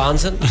heqë dhe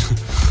Francën,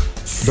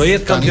 do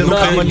jetë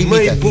kampionati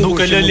më i bukur.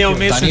 Nuk e lë Leo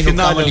Messi në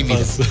finalen.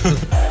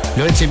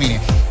 Lorenzo Mini,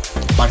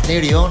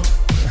 partneri jon,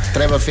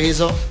 Trevor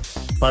Fezo,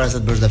 para se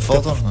të bësh dhe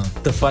foton.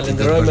 Të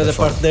falenderojmë edhe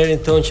partnerin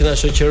ton që na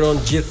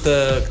shoqëron gjithë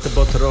këtë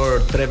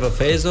botëror, Trevor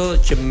Fezo,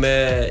 që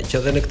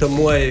edhe në këtë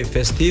muaj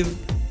festiv,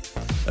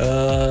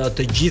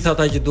 të gjithë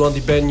ata që duan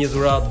t'i bëjnë një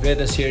dhuratë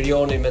vetes si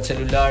Erioni me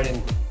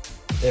celularin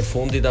e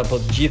fundit apo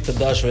të gjithë të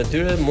dashurët e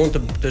tyre mund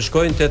të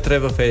shkojnë te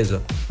Trevor Fezo.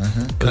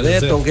 Dhe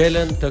të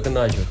ngelen të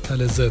kënaqur. Ka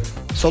lezet.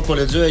 Sot po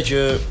lexoja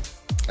që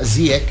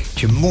Ziyech,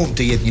 që mund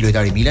të jetë një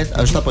lojtar i Milanit,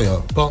 është apo jo?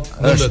 Po,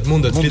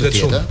 mundet flitet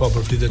shumë, po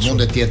për flitet shumë.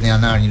 Mundet të jetë në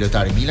janar një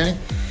lojtar i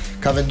Milanit.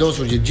 Ka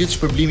vendosur që gjithë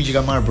shpërblimin që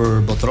ka marrë për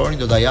botrorin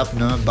do ta jap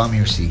në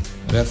bamirësi,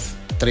 rreth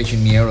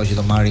 300.000 euro që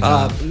do marrin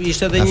nga.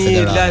 Ishte edhe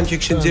një lajm që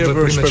kishin nxjerrë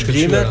për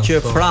shpërblimet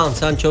që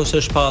Franca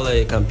nëse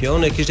shpallej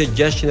kampion e kishte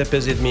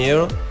 650.000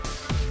 euro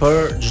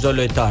për çdo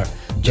lojtar.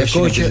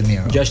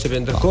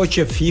 650.000 ndërkohë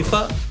që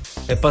FIFA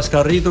e pas ka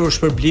rritur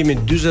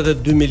shpërblimin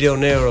 42 milion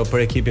euro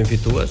për ekipin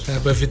fitues.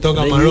 Po fiton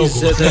nga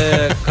Maroku.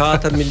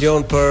 24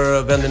 milion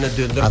për vendin e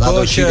dytë.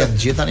 Ndërkohë që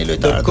gjithë tani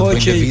lojtarët do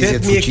bëjnë lëvizje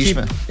të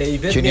fuqishme. I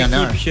vetmi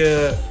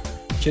ekip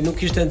që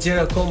nuk ishte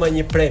nxjerrë akoma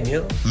një premie,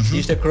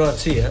 ishte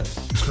Kroacia,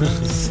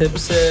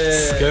 sepse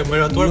s'ka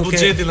miratuar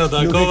buxhetin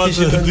ata akoma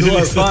të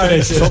venduar fare.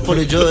 Sot po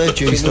lexoj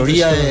që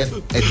historia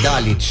e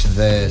Dalic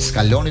dhe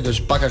Skalonit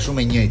është pak a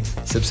shumë e njëjtë,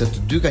 sepse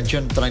të dy kanë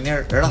qenë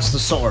trajner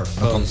rastësor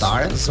në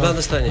kombëtare.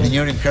 Në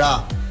njërin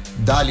krah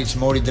Dalic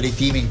mori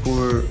drejtimin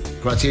kur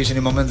Kroacia ishte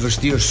në një moment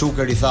vështirë,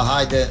 Shuker i tha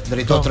hajde,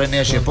 drejto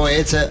trajneshi, po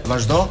ece,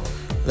 vazhdo,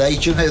 dhe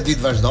ai që ajo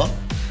ditë vazhdo.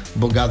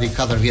 Bogati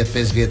 4 vjet,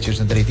 5 vjet që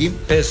është në drejtim.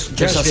 5-6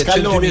 vjet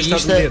Skaloni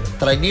ishte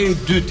trajneri i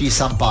dytë i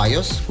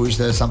Sampajos, kur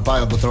ishte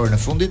Sampaio botrorin e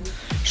fundit.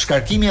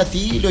 Shkarkimi i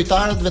atij,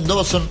 lojtarët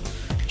vendosën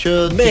që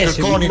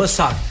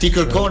ti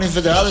kërkonin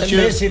federatës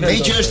që me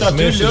që është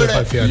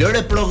aty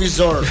lëre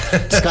provizor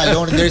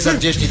Skaloni derisa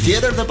të gjesh një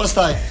tjetër dhe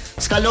pastaj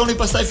Skaloni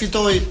pastaj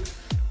fitoi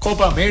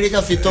Copa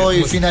America,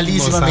 fitoi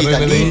finalissima me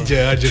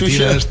Italinë.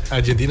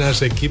 Argentina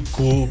është ekip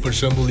ku për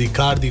shembull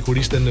Icardi kur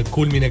ishte në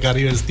kulmin e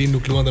karrierës së tij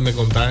nuk luante me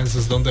kombëtarin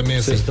se s'donte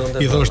Messi.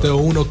 I thoshte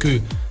uno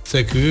ky,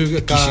 se ky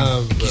ka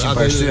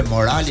arsye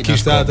morale,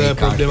 kishte atë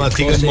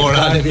problematikën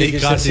morale me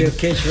Icardi,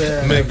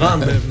 me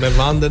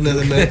vandën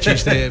edhe me që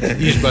ishte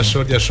ish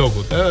bashkëshortja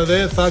shokut.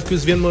 Edhe tha ky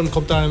s'vjen më në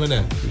kombëtare me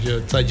ne.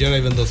 Që ca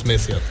gjëra I vendos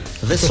Messi aty.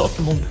 Dhe sot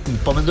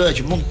po mendoja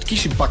që mund të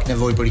kishin pak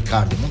nevojë për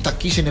Icardi, mund ta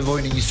kishin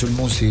nevojë në një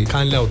sulmuesi.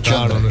 Kanë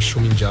Lautaro është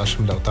shumë I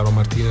ngjashëm, Lautaro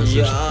Martinez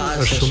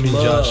është shumë I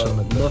ngjashëm.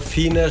 Më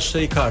fine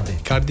është Icardi.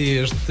 Icardi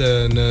është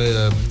në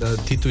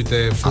titujt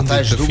e fundit të filmit.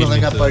 Ata është duke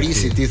nga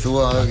Parisi, ti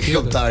thua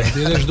kombëtari. Ti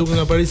është duke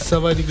nga Parisi sa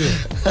vajti ky.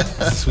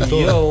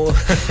 Jo.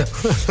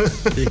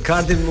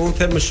 Icardi mund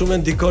të them më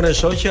shumë ndikon e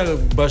shoqja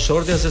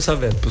bashortja se sa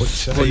vet. Po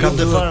kam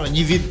të fare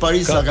një vit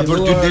Paris ka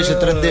bërë 2 ndeshje,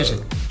 3 ndeshje.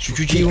 Që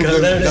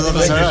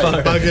ka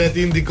pak e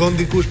ti ndikon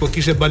dikush, po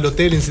kishe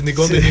Balotelin si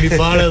ndikonte njëri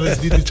fare dhe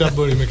s'diti çfarë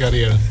bëri me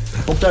karrierën.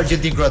 Po këtë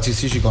Argentinë Kroaci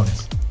si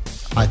shikoni?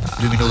 Hajde,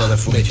 2 minuta dhe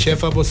fundit. Me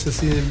qef apo se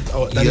si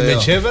tani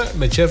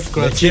me qef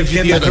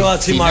Kroacia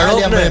Kroaci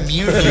Marok më e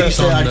mirë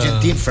ishte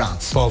Argentinë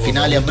Francë.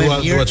 Finalja më e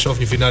mirë. Duhet shoh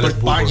një finale të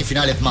bukur. Një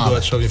finale të madhe.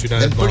 Duhet shoh një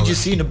finale të madhe. Në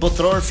përgjithësi në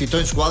botror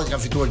fitojnë skuadrat që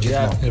kanë fituar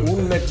gjithmonë.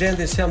 Unë me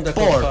Glendin jam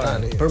dakord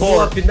tani. Për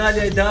mua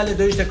finalja ideale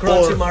do ishte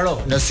Kroaci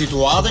Marok. Në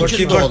situatën që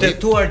do të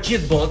vërtetuar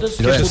gjithë botës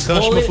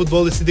që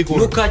futbolli si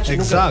dikur. Nuk ka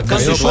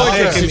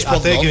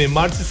atë kemi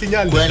marrë si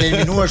sinjal. Ku janë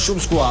eliminuar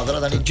shumë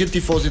skuadra, tani gjithë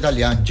tifozë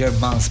italian,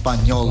 gjerman,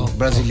 spanjoll,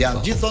 brazilian,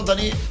 gjithë thon tani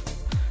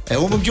e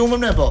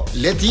humbëm ne po.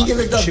 Le të ikë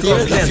edhe këta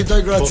tjerë të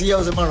fitoj Kroacia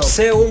ose Marok.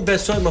 Pse unë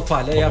besoj më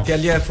fal, ja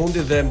fjalia e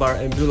fundit dhe e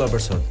mbylla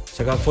për sot.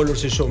 Se kam folur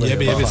si shumë.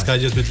 Jepi s'ka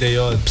gjë të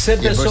lejohet.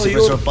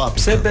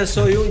 Pse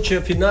besoj unë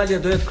që finalja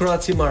do jetë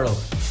Kroaci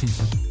Marok?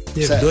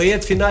 Do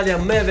jetë finalja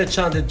më e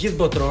veçantë të gjithë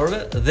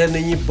botrorëve dhe në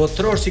një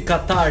botror si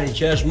Katari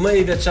që është më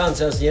I veçantë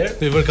se asnjëherë.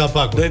 Do I vër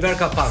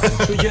kapakun.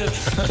 Kështu që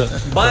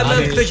mbajmë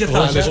këtë që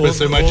thash. Ne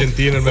besojmë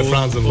Argentinën me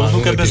Francën.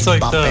 Nuk e besoj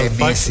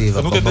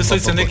këtë. Nuk e besoj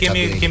se ne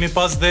kemi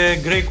pas dhe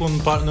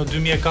Grekun në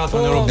 2004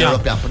 në Europian.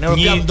 Në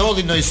Europian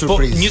ndodhi një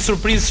surprizë. Një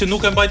surprizë që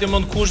nuk e mbajti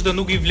mend kush dhe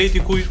nuk I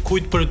vleti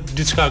kujt për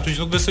diçka. Kështu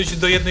që nuk besoj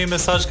që do jetë një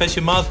mesazh kaq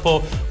I madh, po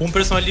unë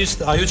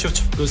personalisht ajo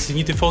që si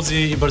një tifoz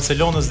I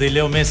Barcelonës dhe I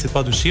Leo Messi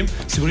padyshim,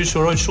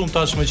 sigurisht uroj shumë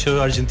tashmë që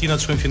Argentina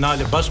të shkojnë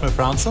finale bashkë me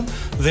Francën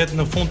dhe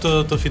në fund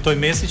të fitoj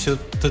Messi që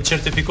të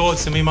certifikohet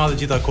si më I madh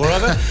I gjithë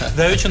akorave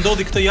dhe ajo që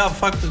ndodhi këtë javë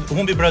fakt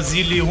humbi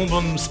Brazili,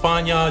 humbën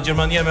Spanja,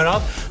 Gjermania me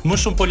radhë,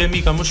 më shumë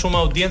polemika, më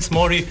shumë audiencë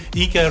mori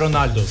ikja e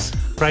Ronaldos.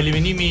 Pra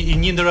eliminimi I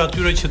një ndër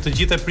atyre që të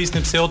gjithë e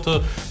prisnin pse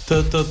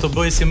të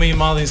bëjë si më I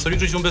madh në histori,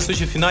 kështu që unë besoj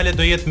që finale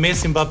do jetë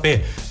Messi Mbappé,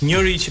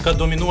 njëri që ka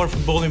dominuar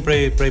futbollin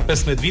prej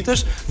 15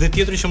 vitesh dhe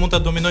tjetri që mund ta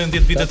dominojë në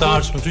 10 vite të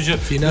ardhshme. Kështu që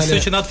besoj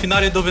që në atë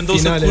finale do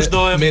vendoset kush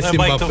do e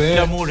mbaj këtë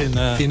flamurin.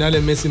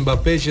 Finale Messi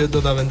Mbappé që do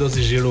ta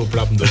vendosi Giroud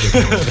prapë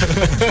ndoshta.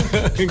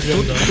 Tu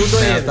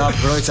do jetë ata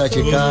brojca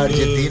që ka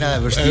Argentina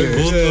e vështirë.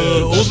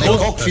 Me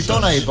kokë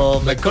fiton ai, po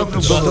me kokë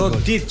nuk do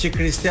ditë që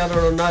Cristiano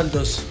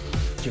Ronaldo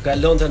që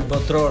kalonte në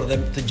botror dhe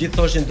të gjithë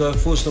thoshin do e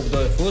fus, nuk do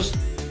e fus.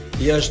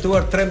 I është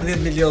shtuar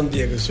 13 milion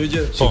djegës, kështu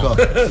që shiko.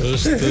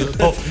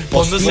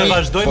 Po nëse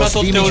vazhdojmë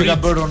ato teoritë që ka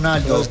bërë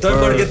Ronaldo për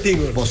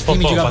marketingun.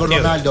 Postimi që ka bërë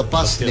Ronaldo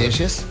pas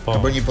ndeshjes, ka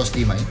bërë një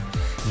postim ai.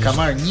 Ka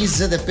marrë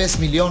 25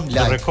 milion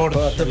like.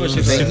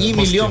 Dhe 1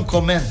 milion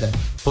komente.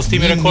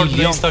 Postimi rekord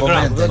në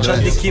Instagram.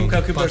 Çfarë ndikim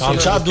ka ky person?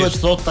 Çfarë duhet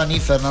thot tani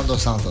Fernando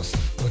Santos?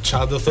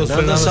 çfarë do thotë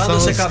Fernando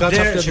Santos se ka s'ka bler,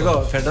 çfarë shiko,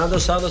 Fernando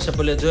Santos se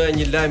po lexoja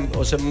një lajm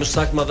ose më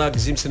saktë më dha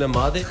Gzim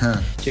Sinemati,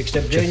 që kishte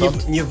bler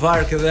një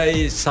vark edhe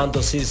ai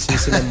Santosi si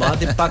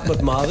Sinemati pak më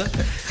të madhe,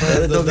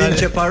 edhe do vinë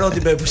që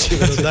parodi me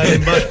pushime. Do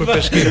dalin bashkë për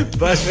peshkim.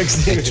 Bashkë me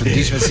Gzim.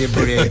 Çuditshme si e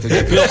bëri këtë.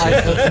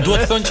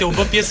 Duhet të thonë që u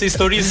bë pjesë e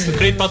historisë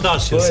krejt pa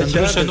dashje, se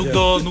ndryshe nuk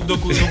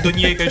do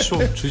njihej kaq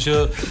shumë. Kështu që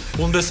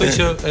unë besoj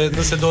që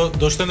nëse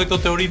do shtojmë këto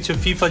teoritë që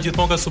FIFA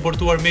gjithmonë ka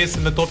suportuar Messi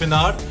me topin e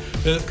art,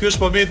 ky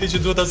është momenti që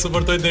duhet ta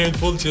suportoj deri në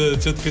fund që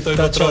të fitojë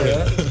botrorin.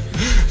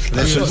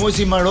 Dhe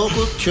sulmuesi i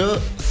Marokut që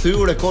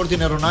thyu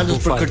rekordin e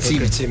Ronaldos për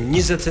kërcimin,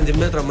 20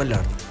 cm më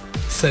lart.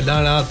 Se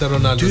lara atë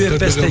Ronaldo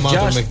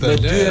 2.56 me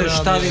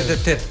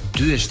 2.78.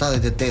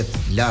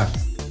 2.78 lart.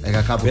 E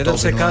ka kapur topin. Vetëm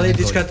se ka dhe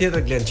diçka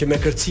tjetër Glen, që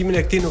me kërcimin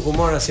e këtij nuk u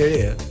mora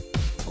serie.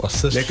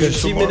 Me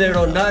kërcimin e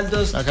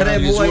Ronaldos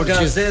 3 muaj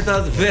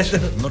gazetat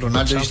vetëm.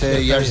 Ronaldo ishte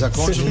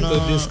jashtëzakonshëm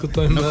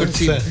në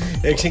kërcim.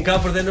 E kishin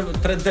kapur edhe në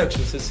 3D,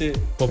 kështu se si.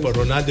 Po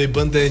Ronaldo i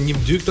bënte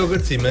 1-2 këto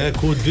kërcime,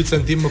 ku 2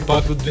 cm më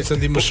pak, ku 2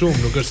 cm më shumë,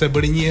 nuk është se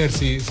bëri një herë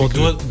si. Po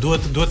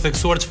duhet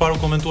theksuar çfarë u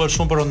komentuar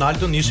shumë për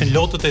Ronaldon, ishin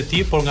lotët e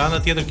tij, por nga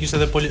ana tjetër kishte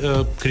edhe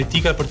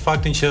kritika për të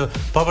faktin që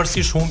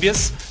pavarësisht humbjes,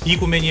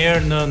 iku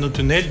menjëherë në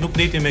tunel, nuk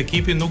ndeti me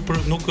ekipin,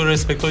 nuk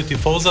respektoi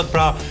tifozat,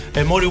 pra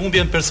e mori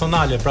humbjen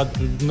personale. Pra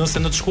nëse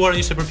në të shkuar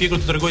ishte përpjekur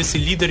të tregojë si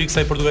lideri i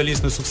kësaj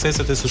Portugalisë në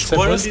sukseset e së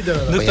shkuarës,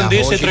 në këtë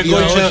ndeshje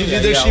tregoi që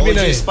leadershipin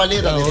ai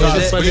Spaleta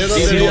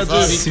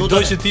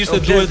sido që të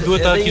ishte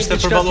duhet ta kishte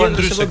përballuar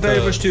ndryshe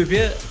këtë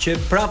përshtypje që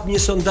prap një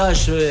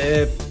sondazh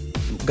e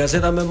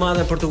gazeta më e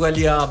madhe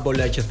Portugalia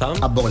Abola që tham.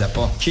 Abola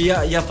po. Që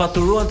ja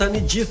faturuan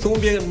tani gjithë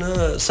humbje në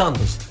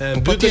Santos.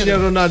 Mbytën e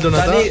Ronaldo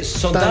ata. Tani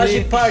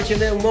sondazhi i parë që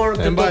ne u morëm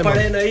këto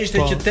parena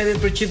ishte që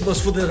 80% mos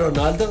futet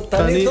Ronaldo,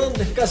 tani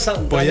thonë ka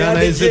Santos. Po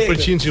janë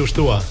 20% që u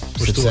shtua.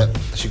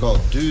 Shiko,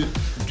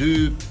 dy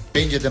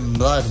pengjet e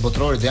mëdha të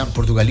botrorit janë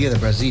Portugalia dhe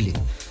Brazili.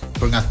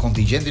 Për nga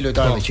kontingjenti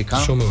lojtarëve që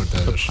kanë. Shumë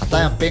vërtet.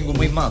 Ata janë pengu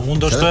më i madh.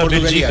 Unë do shtoja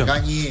Belgjika.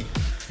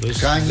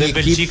 Ka një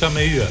Belgjika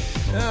me yje.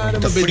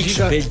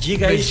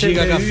 Belgjika ishte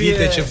ka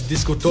vite që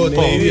diskutohet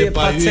me yje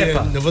pa yje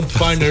në vend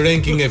të parë në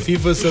ranking e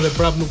FIFA-s edhe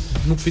prap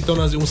nuk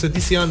fiton asgjë. Unë se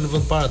di si janë në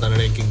vend të parë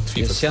në ranking të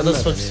FIFA-s. Janë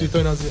sot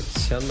fitojnë asgjë.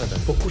 Janë më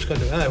të. Po kush ka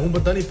lënë?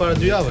 Humbën tani para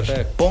 2 javësh.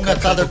 Po nga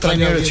 4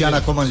 trajnerët që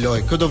janë akoma në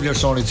lojë, kë do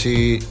vlerësonit si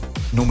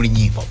numri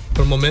 1? Po.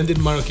 Për momentin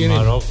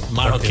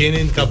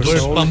Marokenin ka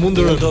bërë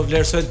pamundur. Do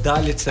vlerësoj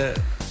Dalic se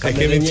ka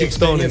kemi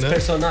çiktonin,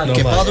 personale.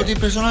 Ke pasur ti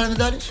personale me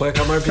Dalic? Po e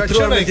kam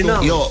arbitruar me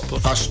Dinamo. Jo,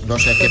 tash do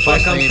të ke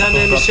pasur kam thënë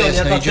në emision,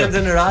 ja ta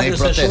them në radio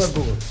se shumë e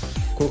bukur.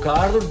 Kur ka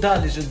ardhur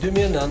Dalic në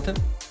 2009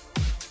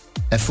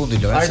 e fundi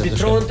lojës.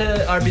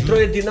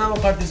 Arbitroi Dinamo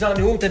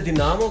Partizani humte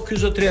Dinamo, ky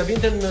zotria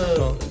vinte në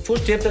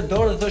fushë jepte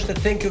dorë dhe thoshte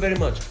thank you very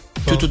much.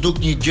 Ty të duk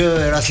një gjë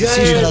e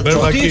rastësishme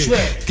atë.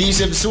 Ti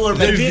ishe mësuar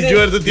me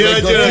dëgjuar të tjera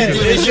gjëra. Ti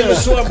ishe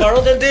mësuar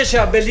mbaronte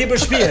ndeshja, be libër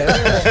shtëpie.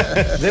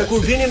 Dhe kur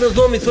vini në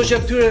dhomë i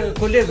thoshja këtyre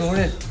kolegëve,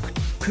 ore,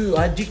 ky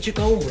a dik që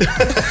ka humbur.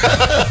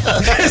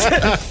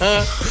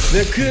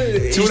 Dhe ky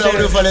Çuna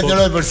ju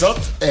falenderoj për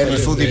sot.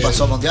 Erdhi fundi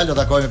Pasó Mondial, do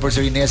takohemi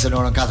përsëri nesër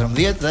në orën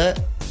 14 dhe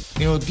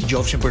ju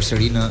dëgjofshim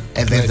përsëri në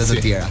evente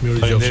të tjera.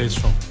 Faleminderit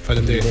shumë.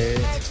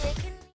 Faleminderit.